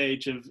next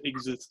stage of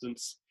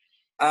existence?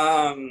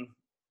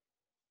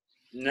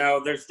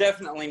 No, there's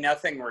definitely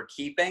nothing we're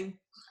keeping.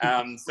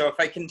 So if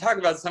I can talk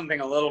about something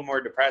a little more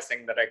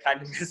depressing that I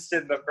kind of missed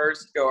in the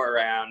first go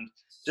around,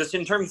 just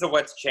in terms of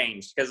what's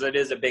changed, because it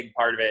is a big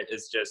part of it,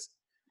 is just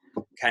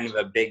kind of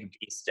a big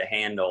beast to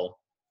handle.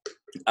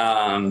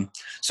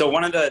 So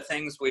one of the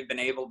things we've been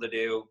able to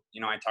do,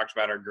 I talked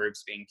about our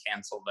groups being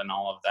canceled and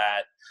all of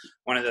that.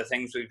 One of the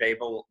things we've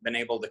been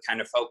able to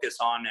kind of focus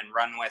on and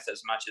run with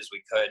as much as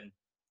we could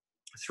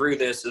through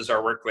this is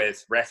our work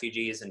with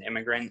refugees and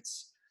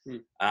immigrants.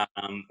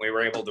 We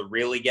were able to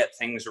really get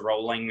things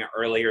rolling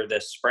earlier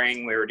this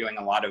spring. We were doing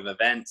a lot of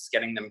events,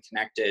 getting them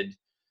connected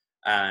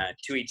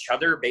to each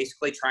other,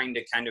 basically trying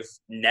to kind of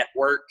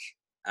network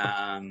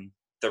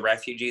the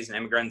refugees and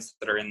immigrants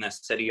that are in this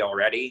city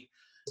already.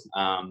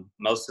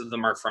 Most of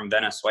them are from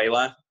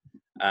Venezuela.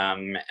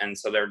 And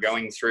so they're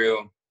going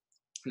through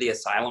the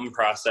asylum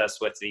process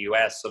with the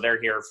US. So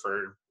they're here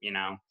for,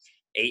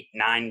 8,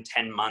 9,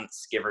 10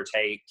 months, give or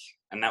take.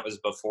 And that was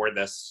before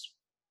this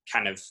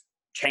kind of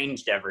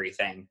changed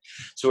everything.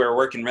 So we were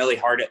working really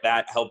hard at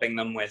that, helping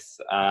them with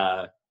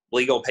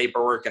legal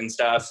paperwork and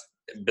stuff.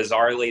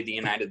 Bizarrely, the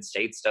United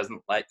States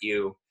doesn't let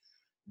you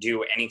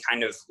do any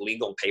kind of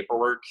legal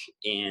paperwork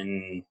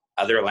in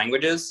other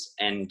languages,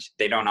 and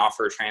they don't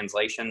offer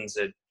translations.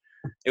 It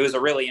was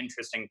a really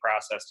interesting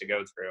process to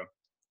go through.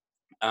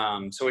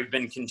 So we've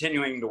been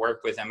continuing to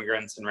work with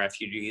immigrants and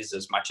refugees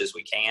as much as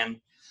we can.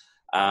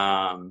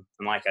 And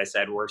like I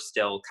said, we're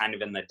still kind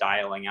of in the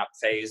dialing up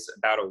phase.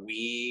 About a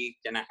week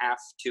and a half,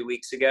 2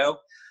 weeks ago,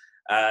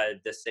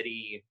 the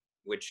city,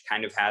 which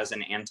kind of has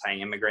an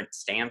anti-immigrant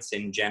stance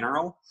in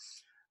general,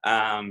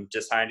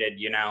 decided,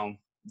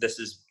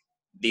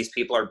 these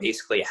people are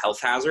basically a health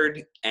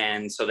hazard.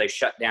 And so they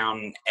shut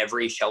down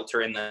every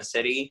shelter in the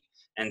city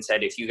and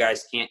said, if you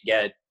guys can't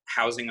get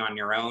housing on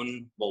your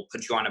own, we'll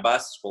put you on a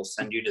bus, we'll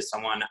send you to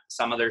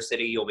some other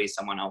city, you'll be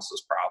someone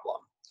else's problem.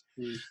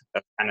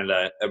 That's kind of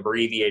the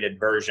abbreviated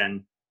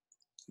version.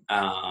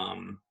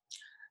 And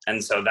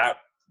so that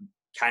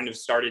kind of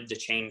started to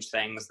change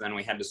things. Then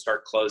we had to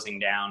start closing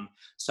down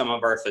some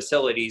of our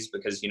facilities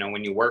because,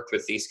 when you work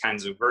with these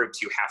kinds of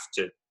groups, you have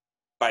to,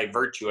 by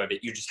virtue of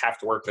it, you just have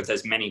to work with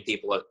as many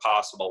people as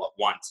possible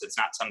at once. It's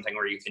not something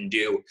where you can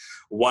do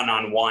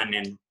one-on-one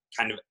and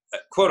kind of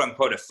quote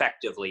unquote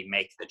effectively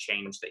make the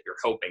change that you're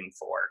hoping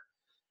for.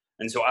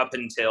 And so up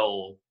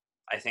until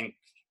I think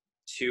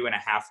 2.5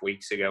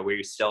 weeks ago,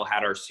 we still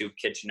had our soup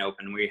kitchen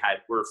open.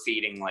 We're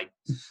feeding like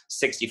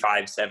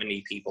 65,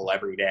 70 people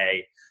every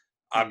day.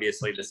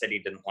 Obviously the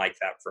city didn't like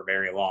that for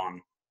very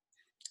long.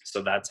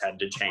 So that's had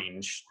to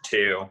change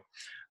too.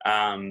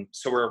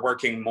 So we're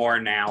working more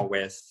now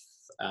with,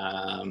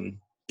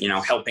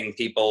 helping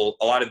people.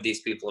 A lot of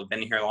these people have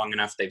been here long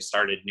enough. They've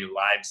started new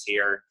lives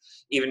here,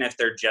 even if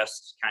they're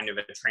just kind of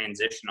a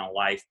transitional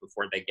life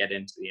before they get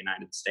into the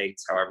United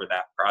States, however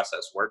that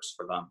process works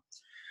for them.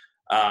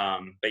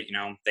 But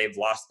they've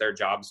lost their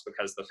jobs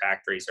because the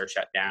factories are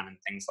shut down and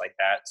things like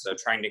that. So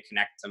trying to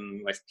connect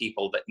them with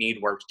people that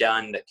need work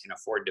done, that can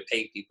afford to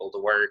pay people to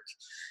work,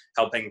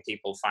 helping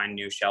people find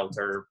new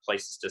shelter,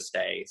 places to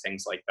stay,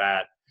 things like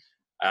that.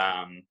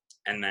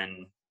 And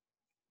then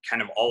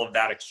kind of all of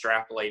that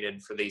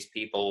extrapolated for these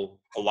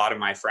people. A lot of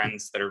my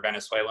friends that are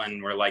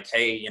Venezuelan were like,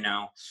 hey,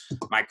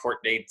 my court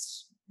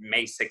date's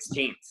May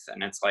 16th.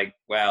 And it's like,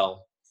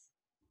 well,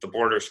 the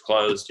border's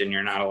closed and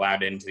you're not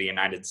allowed into the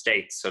United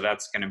States. So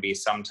that's going to be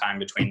sometime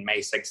between May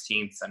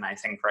 16th. And I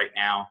think right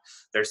now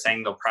they're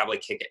saying they'll probably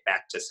kick it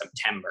back to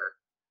September.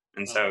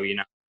 And so,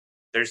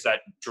 there's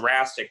that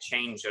drastic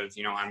change of,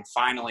 I'm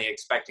finally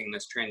expecting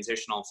this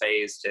transitional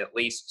phase to at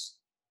least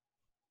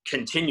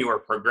continue or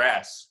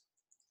progress.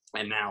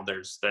 And now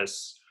there's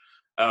this,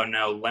 oh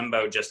no,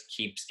 limbo just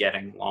keeps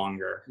getting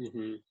longer.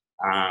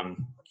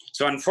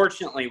 So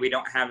unfortunately, we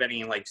don't have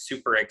any like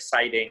super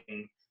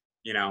exciting,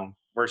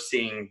 we're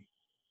seeing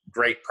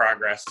great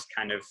progress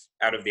kind of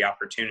out of the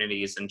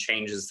opportunities and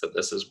changes that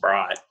this has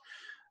brought.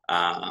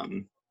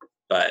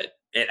 But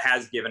it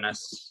has given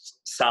us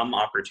some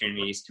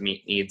opportunities to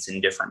meet needs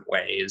in different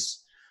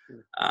ways.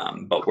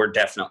 But we're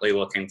definitely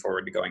looking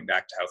forward to going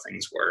back to how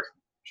things were.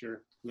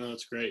 Sure. No,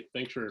 that's great.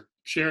 Thanks for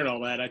sharing all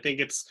that. I think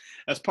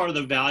that's part of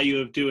the value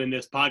of doing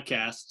this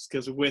podcast,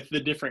 because with the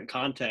different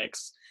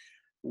contexts,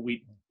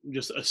 we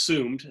just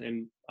assumed,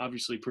 and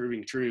obviously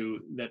proving true,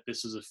 that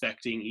this is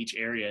affecting each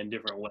area in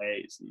different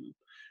ways, and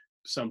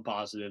some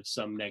positive,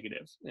 some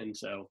negative. And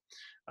so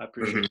I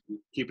appreciate you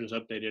keeping us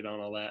updated on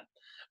all that.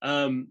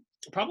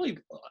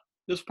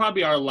 This will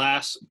probably be our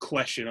last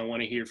question I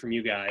want to hear from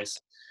you guys.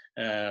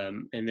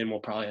 And then we'll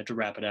probably have to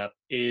wrap it up,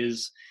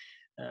 is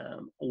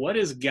what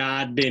has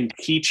God been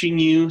teaching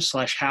you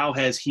 / how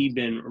has he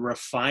been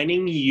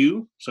refining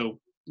you? So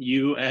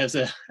you as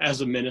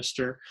a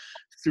minister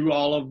through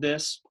all of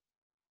this,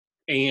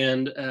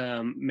 and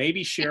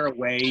maybe share a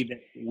way that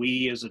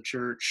we as a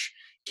church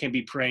can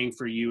be praying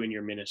for you in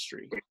your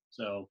ministry.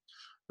 So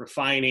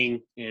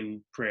refining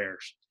in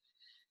prayers.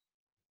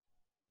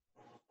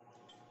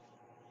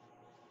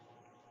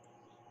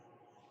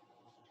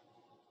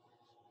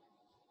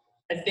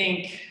 I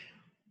think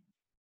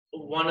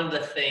one of the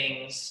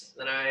things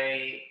that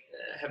I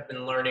have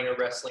been learning or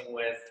wrestling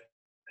with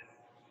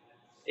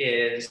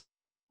is,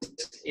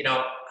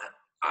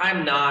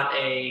 I'm not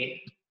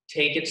a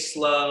take it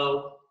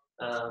slow,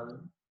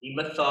 be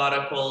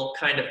methodical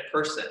kind of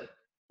person.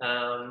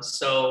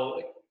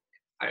 So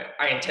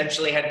I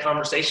intentionally had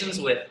conversations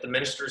with the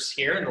ministers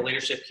here and the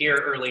leadership here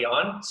early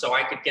on, so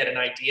I could get an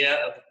idea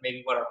of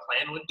maybe what our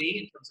plan would be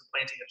in terms of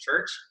planting a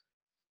church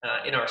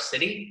in our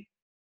city.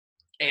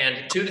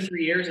 And 2 to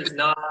 3 years is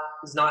not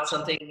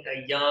something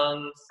a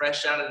young,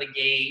 fresh out of the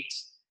gate,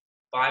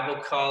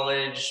 Bible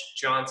college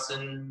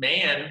Johnson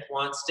man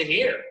wants to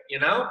hear, you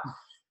know.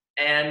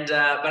 And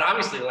but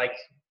obviously, like,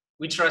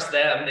 we trust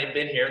them. They've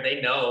been here.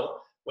 They know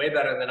way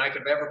better than I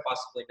could have ever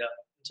possibly done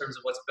in terms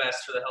of what's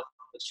best for the health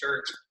of the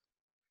church.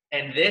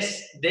 And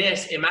this,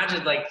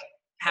 imagine like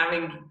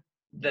having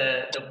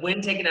the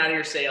wind taken out of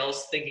your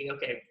sails, thinking,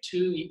 okay,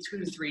 2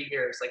 to 3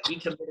 years, like we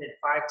committed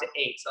 5 to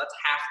 8, so that's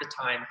half the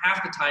time.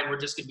 Half the time we're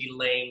just gonna be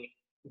laying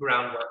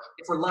groundwork.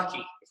 If we're lucky,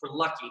 half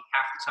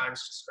the time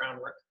it's just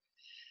groundwork.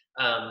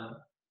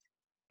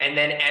 And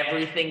then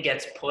everything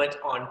gets put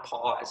on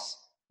pause.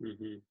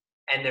 Mm-hmm.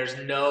 And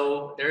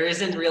there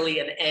isn't really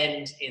an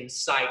end in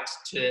sight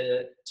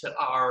to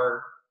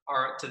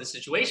the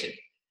situation.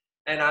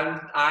 And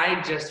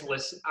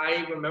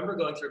I remember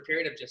going through a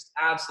period of just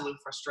absolute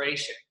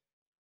frustration.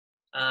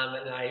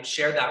 And I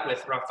shared that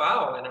with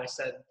Rafael, and I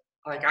said,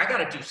 like, I got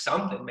to do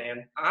something,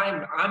 man.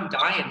 I'm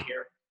dying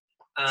here.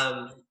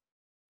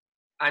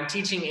 I'm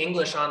teaching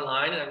English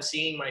online and I'm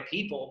seeing my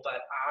people,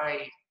 but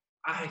I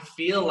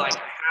feel like I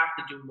have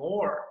to do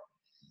more.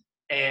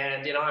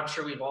 And, you know, I'm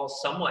sure we've all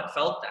somewhat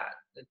felt that.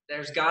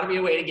 There's got to be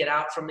a way to get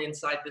out from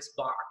inside this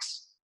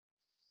box.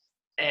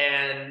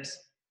 And,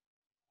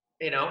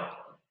 you know,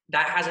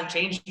 that hasn't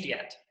changed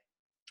yet.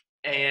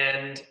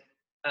 And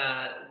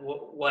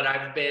what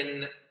I've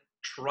been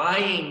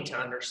trying to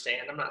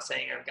understand, I'm not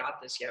saying I've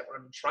got this yet, what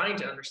I'm trying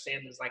to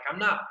understand is, like, I'm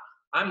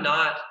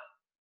not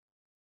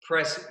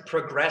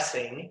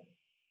progressing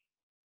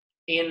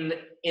in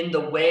the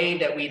way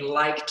that we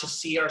like to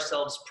see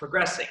ourselves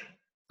progressing.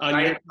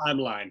 On your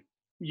timeline.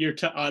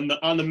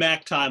 On the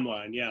Mac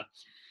timeline, yeah.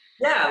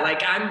 Yeah,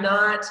 like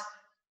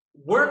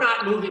we're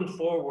not moving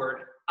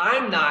forward.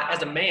 I'm not,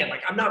 as a man,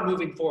 like, I'm not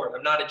moving forward.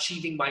 I'm not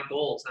achieving my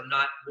goals. I'm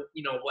not,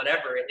 you know,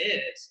 whatever it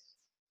is.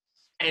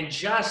 And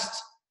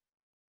just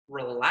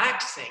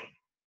relaxing.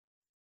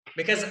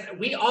 Because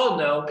we all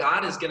know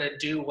God is going to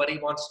do what he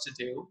wants to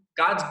do.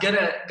 God's going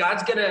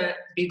to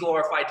be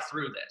glorified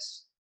through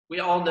this. We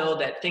all know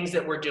that things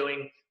that we're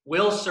doing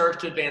will serve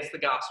to advance the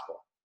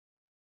gospel.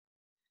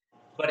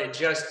 But it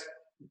just,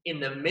 in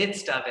the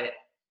midst of it,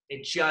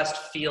 it just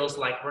feels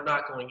like we're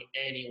not going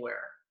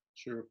anywhere.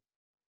 Sure.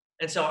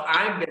 And so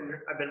I've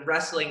been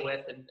wrestling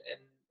with and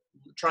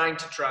trying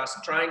to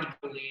trust, trying to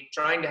believe,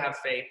 trying to have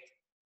faith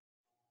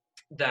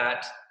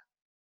that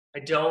I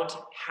don't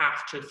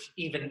have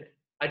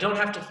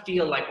to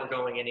feel like we're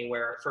going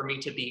anywhere for me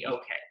to be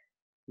okay.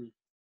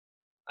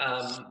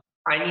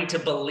 I need to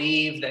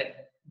believe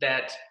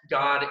that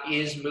God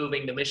is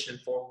moving the mission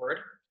forward.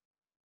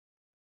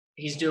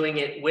 He's doing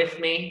it with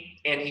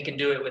me, and he can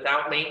do it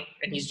without me,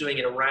 and he's doing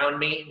it around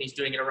me, and he's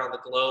doing it around the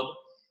globe.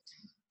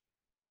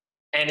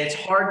 And it's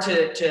hard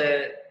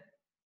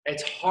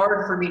it's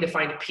hard for me to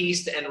find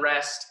peace and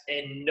rest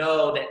and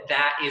know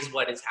that is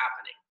what is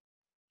happening.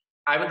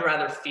 I would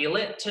rather feel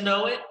it to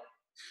know it,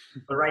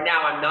 but right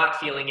now I'm not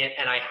feeling it,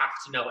 and I have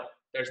to know it.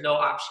 There's no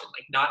option.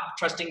 Like, not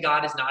trusting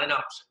God is not an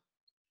option.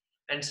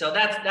 And so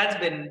that's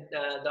been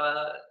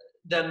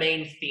the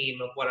main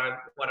theme of what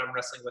I'm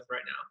wrestling with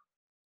right now.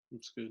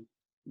 That's good.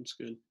 That's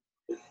good.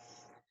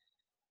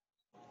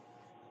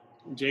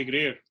 Jay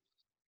Greer.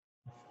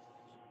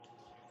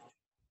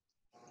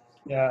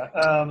 Yeah.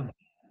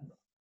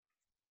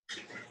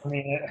 I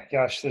mean,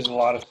 gosh, there's a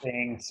lot of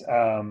things.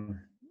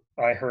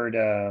 I heard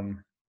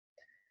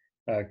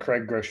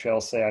Craig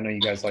Groeschel say, I know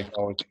you guys like to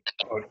always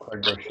quote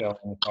Craig Groeschel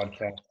on the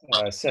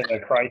podcast, said a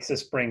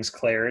crisis brings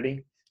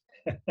clarity.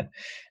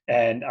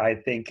 And I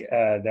think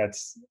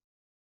that's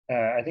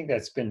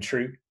been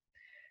true,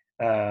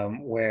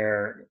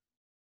 where,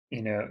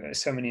 you know,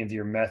 so many of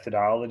your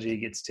methodology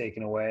gets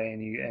taken away,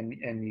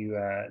 and you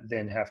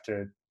then have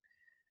to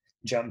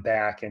jump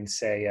back and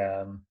say,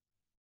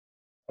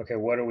 okay,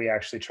 what are we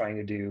actually trying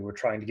to do? We're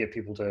trying to get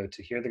people to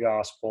hear the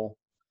gospel,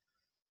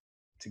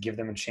 to give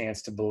them a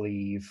chance to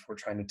believe. We're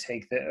trying to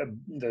take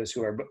those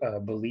who are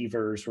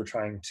believers. We're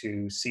trying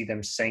to see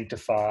them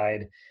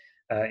sanctified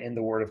in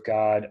the Word of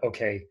God.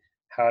 Okay,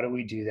 how do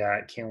we do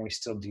that? Can we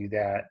still do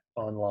that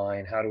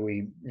online? How do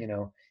we, you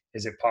know,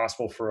 is it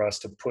possible for us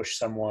to push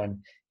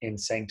someone in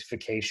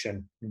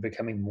sanctification,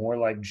 becoming more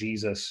like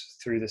Jesus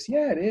through this?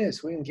 Yeah, it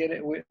is. We can get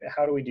it.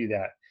 How do we do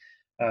that?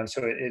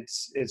 So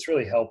it's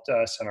really helped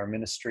us in our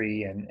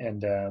ministry and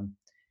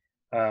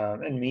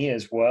me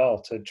as well,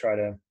 to try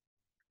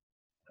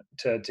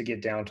to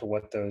get down to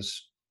what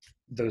those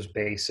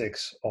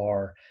basics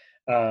are.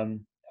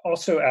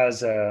 Also,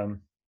 as a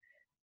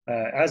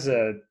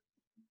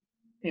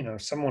you know,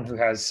 someone who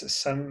has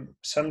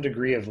some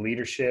degree of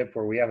leadership,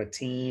 where we have a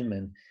team,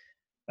 and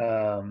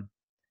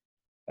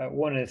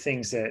one of the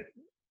things that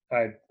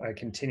I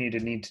continue to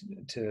need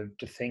to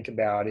think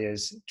about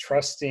is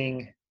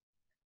trusting,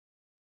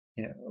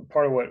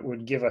 part of what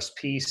would give us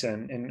peace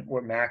and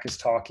what Mac is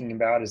talking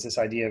about is this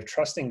idea of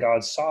trusting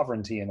God's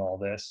sovereignty in all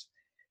this.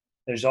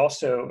 There's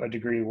also a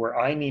degree where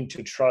I need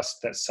to trust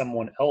that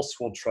someone else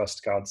will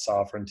trust God's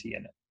sovereignty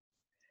in it.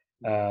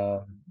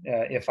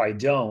 If I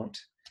don't,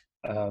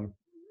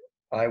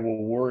 I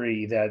will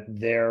worry that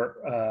they're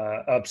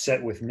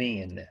upset with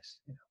me in this.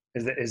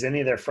 Is any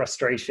of their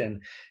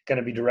frustration going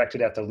to be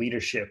directed at the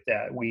leadership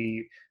that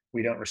we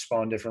don't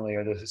respond differently,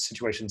 or the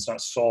situation's not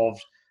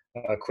solved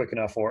quick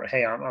enough, or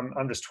hey,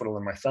 I'm just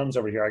twiddling my thumbs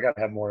over here. I got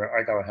to have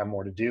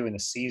more to do in the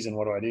season.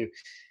 What do I do?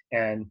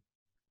 And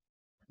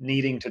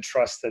needing to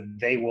trust that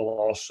they will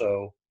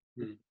also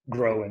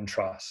grow in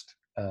trust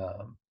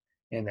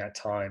in that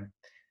time.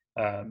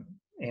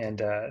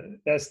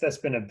 That's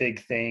been a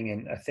big thing,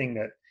 and a thing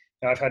that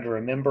I've had to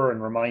remember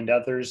and remind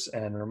others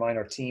and remind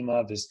our team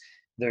of is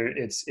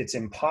it's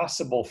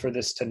impossible for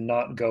this to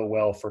not go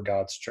well for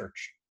God's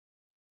church.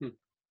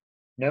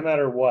 No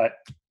matter what,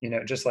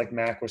 just like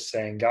Mac was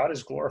saying, God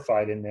is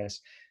glorified in this.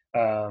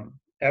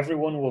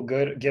 Everyone will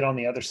get on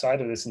the other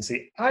side of this and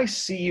see, I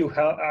see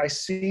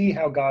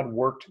how God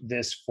worked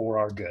this for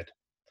our good.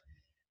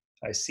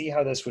 I see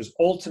how this was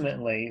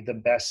ultimately the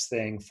best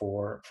thing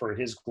for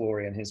his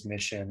glory and his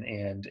mission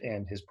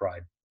and his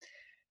bride.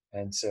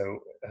 And so,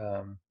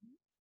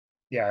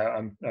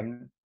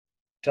 I'm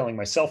telling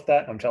myself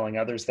that, I'm telling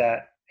others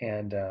that.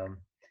 And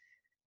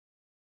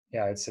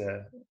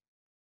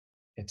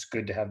it's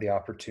good to have the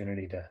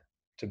opportunity to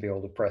be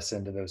able to press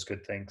into those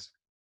good things.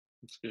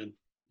 That's good.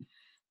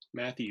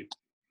 Matthew.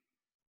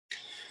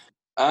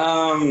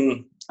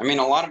 A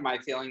lot of my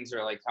feelings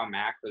are like how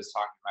Mac was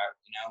talking about.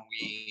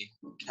 We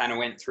kind of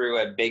went through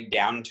a big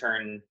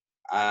downturn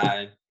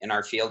in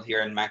our field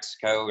here in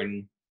Mexico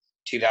in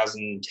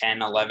 2010,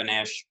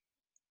 11-ish.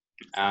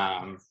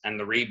 And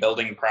the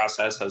rebuilding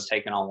process has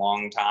taken a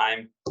long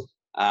time.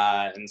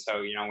 And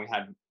so, we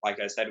had,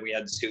 like I said, we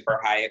had super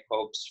high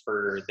hopes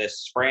for this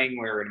spring.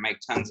 We were going to make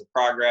tons of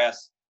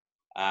progress.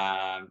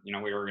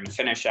 We were going to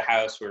finish a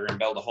house. We were going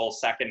to build a whole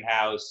second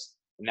house.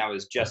 And that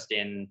was just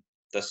in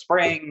the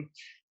spring.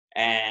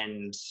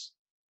 And,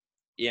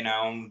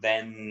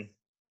 then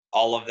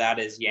all of that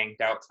is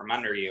yanked out from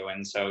under you.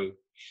 And so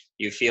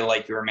you feel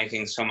like you were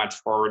making so much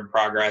forward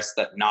progress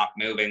that not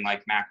moving,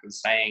 like Mac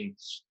was saying,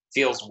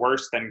 feels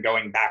worse than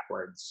going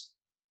backwards.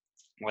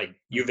 Like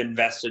you've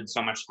invested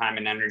so much time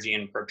and energy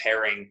in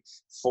preparing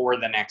for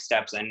the next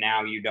steps, and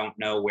now you don't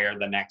know where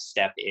the next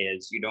step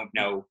is. You don't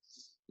know,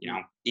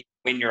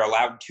 when you're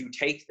allowed to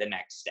take the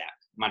next step,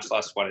 much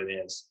less what it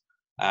is,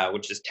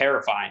 which is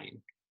terrifying.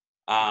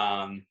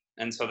 And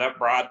so that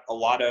brought a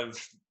lot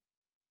of,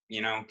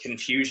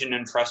 confusion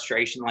and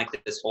frustration, like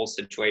this whole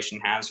situation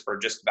has for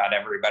just about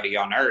everybody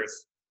on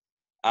earth.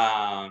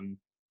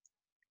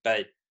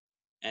 That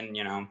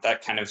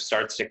kind of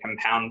starts to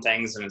compound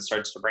things, and it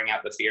starts to bring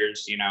out the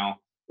fears,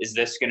 is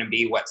this going to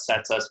be what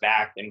sets us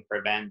back and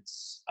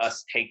prevents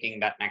us taking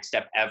that next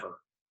step ever?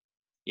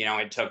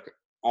 It took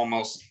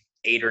almost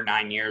 8 or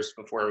 9 years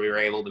before we were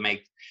able to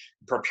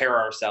prepare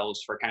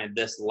ourselves for kind of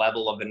this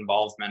level of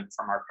involvement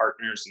from our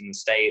partners in the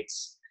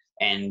States.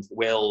 And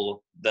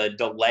will the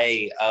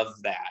delay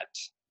of that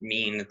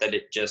mean that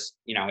it just,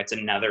 it's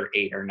another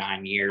 8 or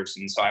 9 years?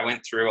 And so I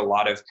went through a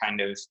lot of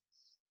kind of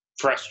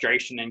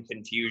frustration and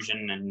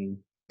confusion and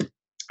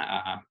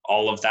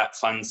all of that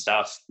fun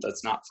stuff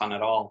that's not fun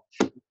at all,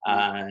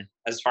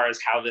 as far as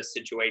how this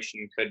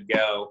situation could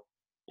go.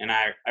 And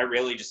I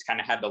really just kind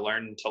of had to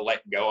learn to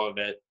let go of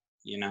it.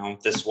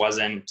 This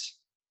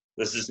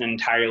is an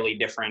entirely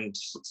different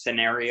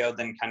scenario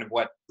than kind of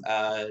what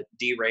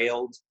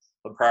derailed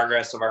the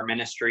progress of our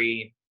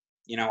ministry,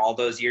 all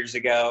those years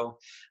ago.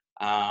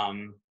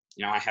 I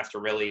have to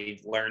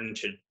really learn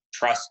to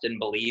trust and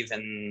believe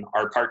in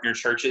our partner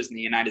churches in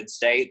the United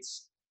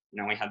States.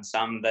 We had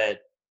some that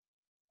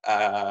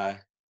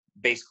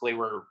basically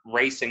were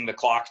racing the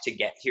clock to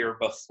get here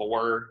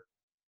before,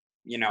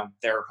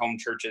 their home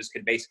churches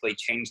could basically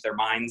change their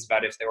minds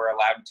about if they were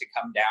allowed to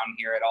come down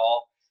here at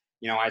all.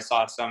 I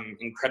saw some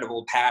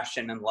incredible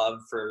passion and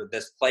love for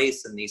this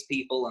place and these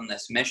people and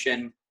this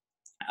mission,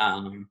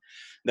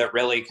 that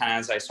really kind of,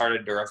 as I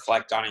started to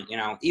reflect on it,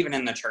 even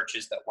in the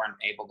churches that weren't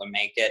able to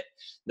make it,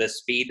 the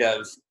speed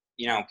of,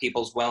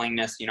 people's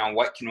willingness,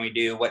 what can we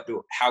do?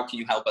 How can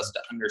you help us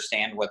to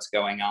understand what's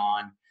going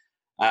on?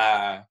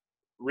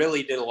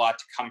 Really did a lot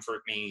to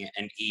comfort me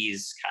and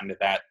ease kind of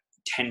that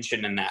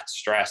tension and that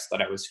stress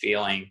that I was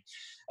feeling.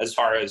 As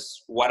far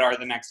as what are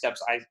the next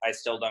steps, I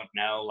still don't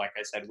know. Like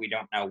I said, we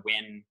don't know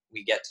when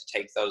we get to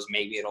take those.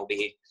 Maybe it'll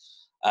be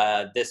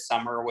this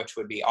summer, which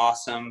would be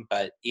awesome.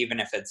 But even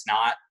if it's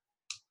not,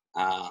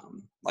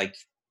 like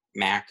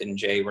Mac and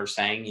Jay were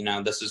saying,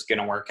 this is going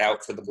to work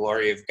out for the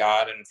glory of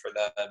God and for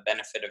the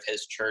benefit of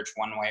his church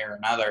one way or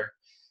another.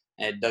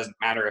 And it doesn't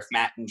matter if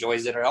Matt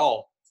enjoys it at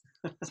all.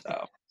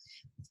 So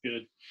it's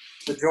good.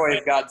 The joy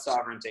of God's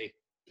sovereignty.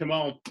 Come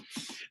on.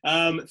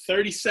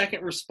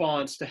 30-second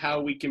response to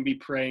how we can be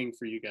praying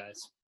for you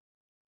guys.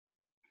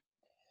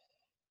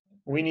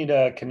 We need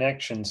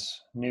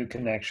new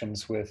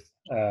connections with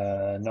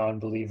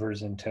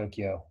non-believers in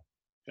Tokyo.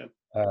 Okay.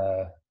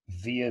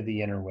 Via the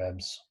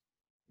interwebs.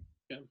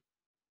 Okay.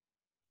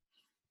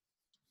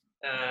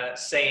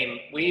 Same.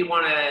 We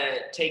want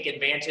to take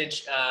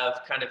advantage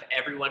of kind of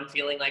everyone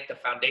feeling like the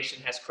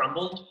foundation has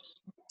crumbled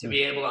to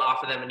be able to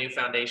offer them a new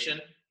foundation.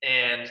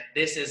 And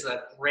this is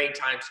a great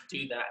time to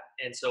do that.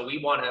 And so we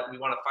want to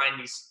find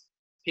these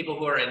people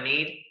who are in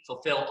need,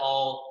 fulfill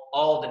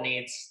all the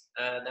needs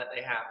that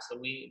they have. So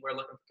we're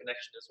looking for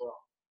connection as well.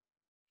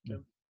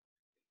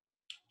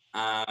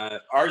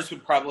 Ours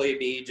would probably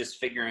be just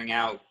figuring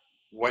out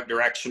what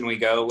direction we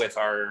go with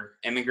our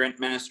immigrant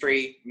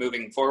ministry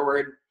moving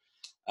forward,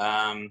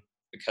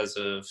 because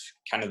of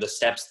kind of the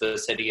steps the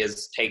city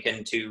has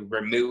taken to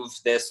remove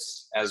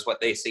this as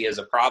what they see as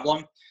a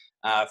problem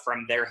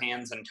from their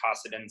hands and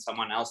toss it in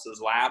someone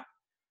else's lap.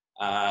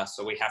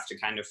 So we have to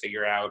kind of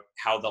figure out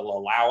how they'll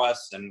allow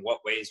us and what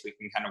ways we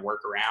can kind of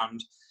work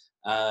around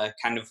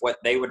kind of what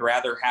they would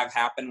rather have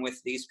happen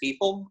with these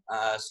people,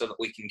 so that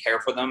we can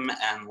care for them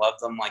and love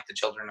them like the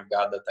children of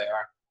God that they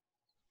are.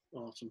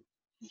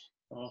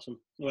 Awesome.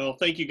 Well,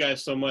 thank you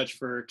guys so much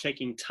for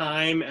taking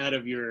time out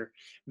of your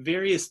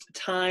various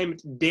timed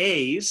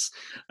days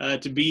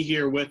to be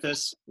here with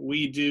us.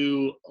 We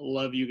do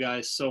love you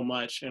guys so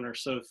much and are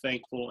so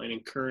thankful and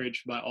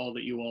encouraged by all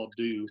that you all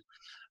do.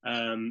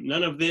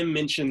 None of them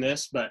mentioned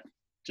this, but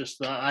just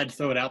thought I'd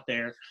throw it out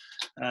there.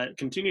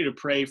 Continue to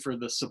pray for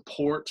the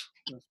support,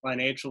 the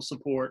financial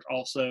support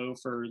also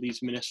for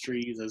these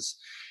ministries as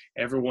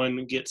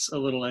everyone gets a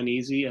little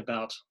uneasy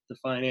about the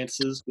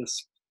finances.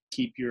 Just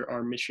keep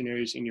our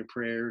missionaries in your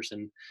prayers,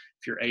 and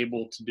if you're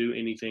able to do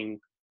anything,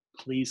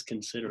 please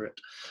consider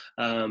it.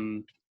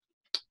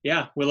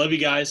 We love you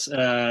guys.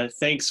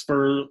 Thanks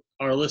for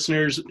our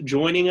listeners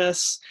joining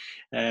us.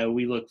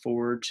 We look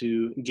forward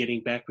to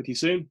getting back with you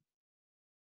soon.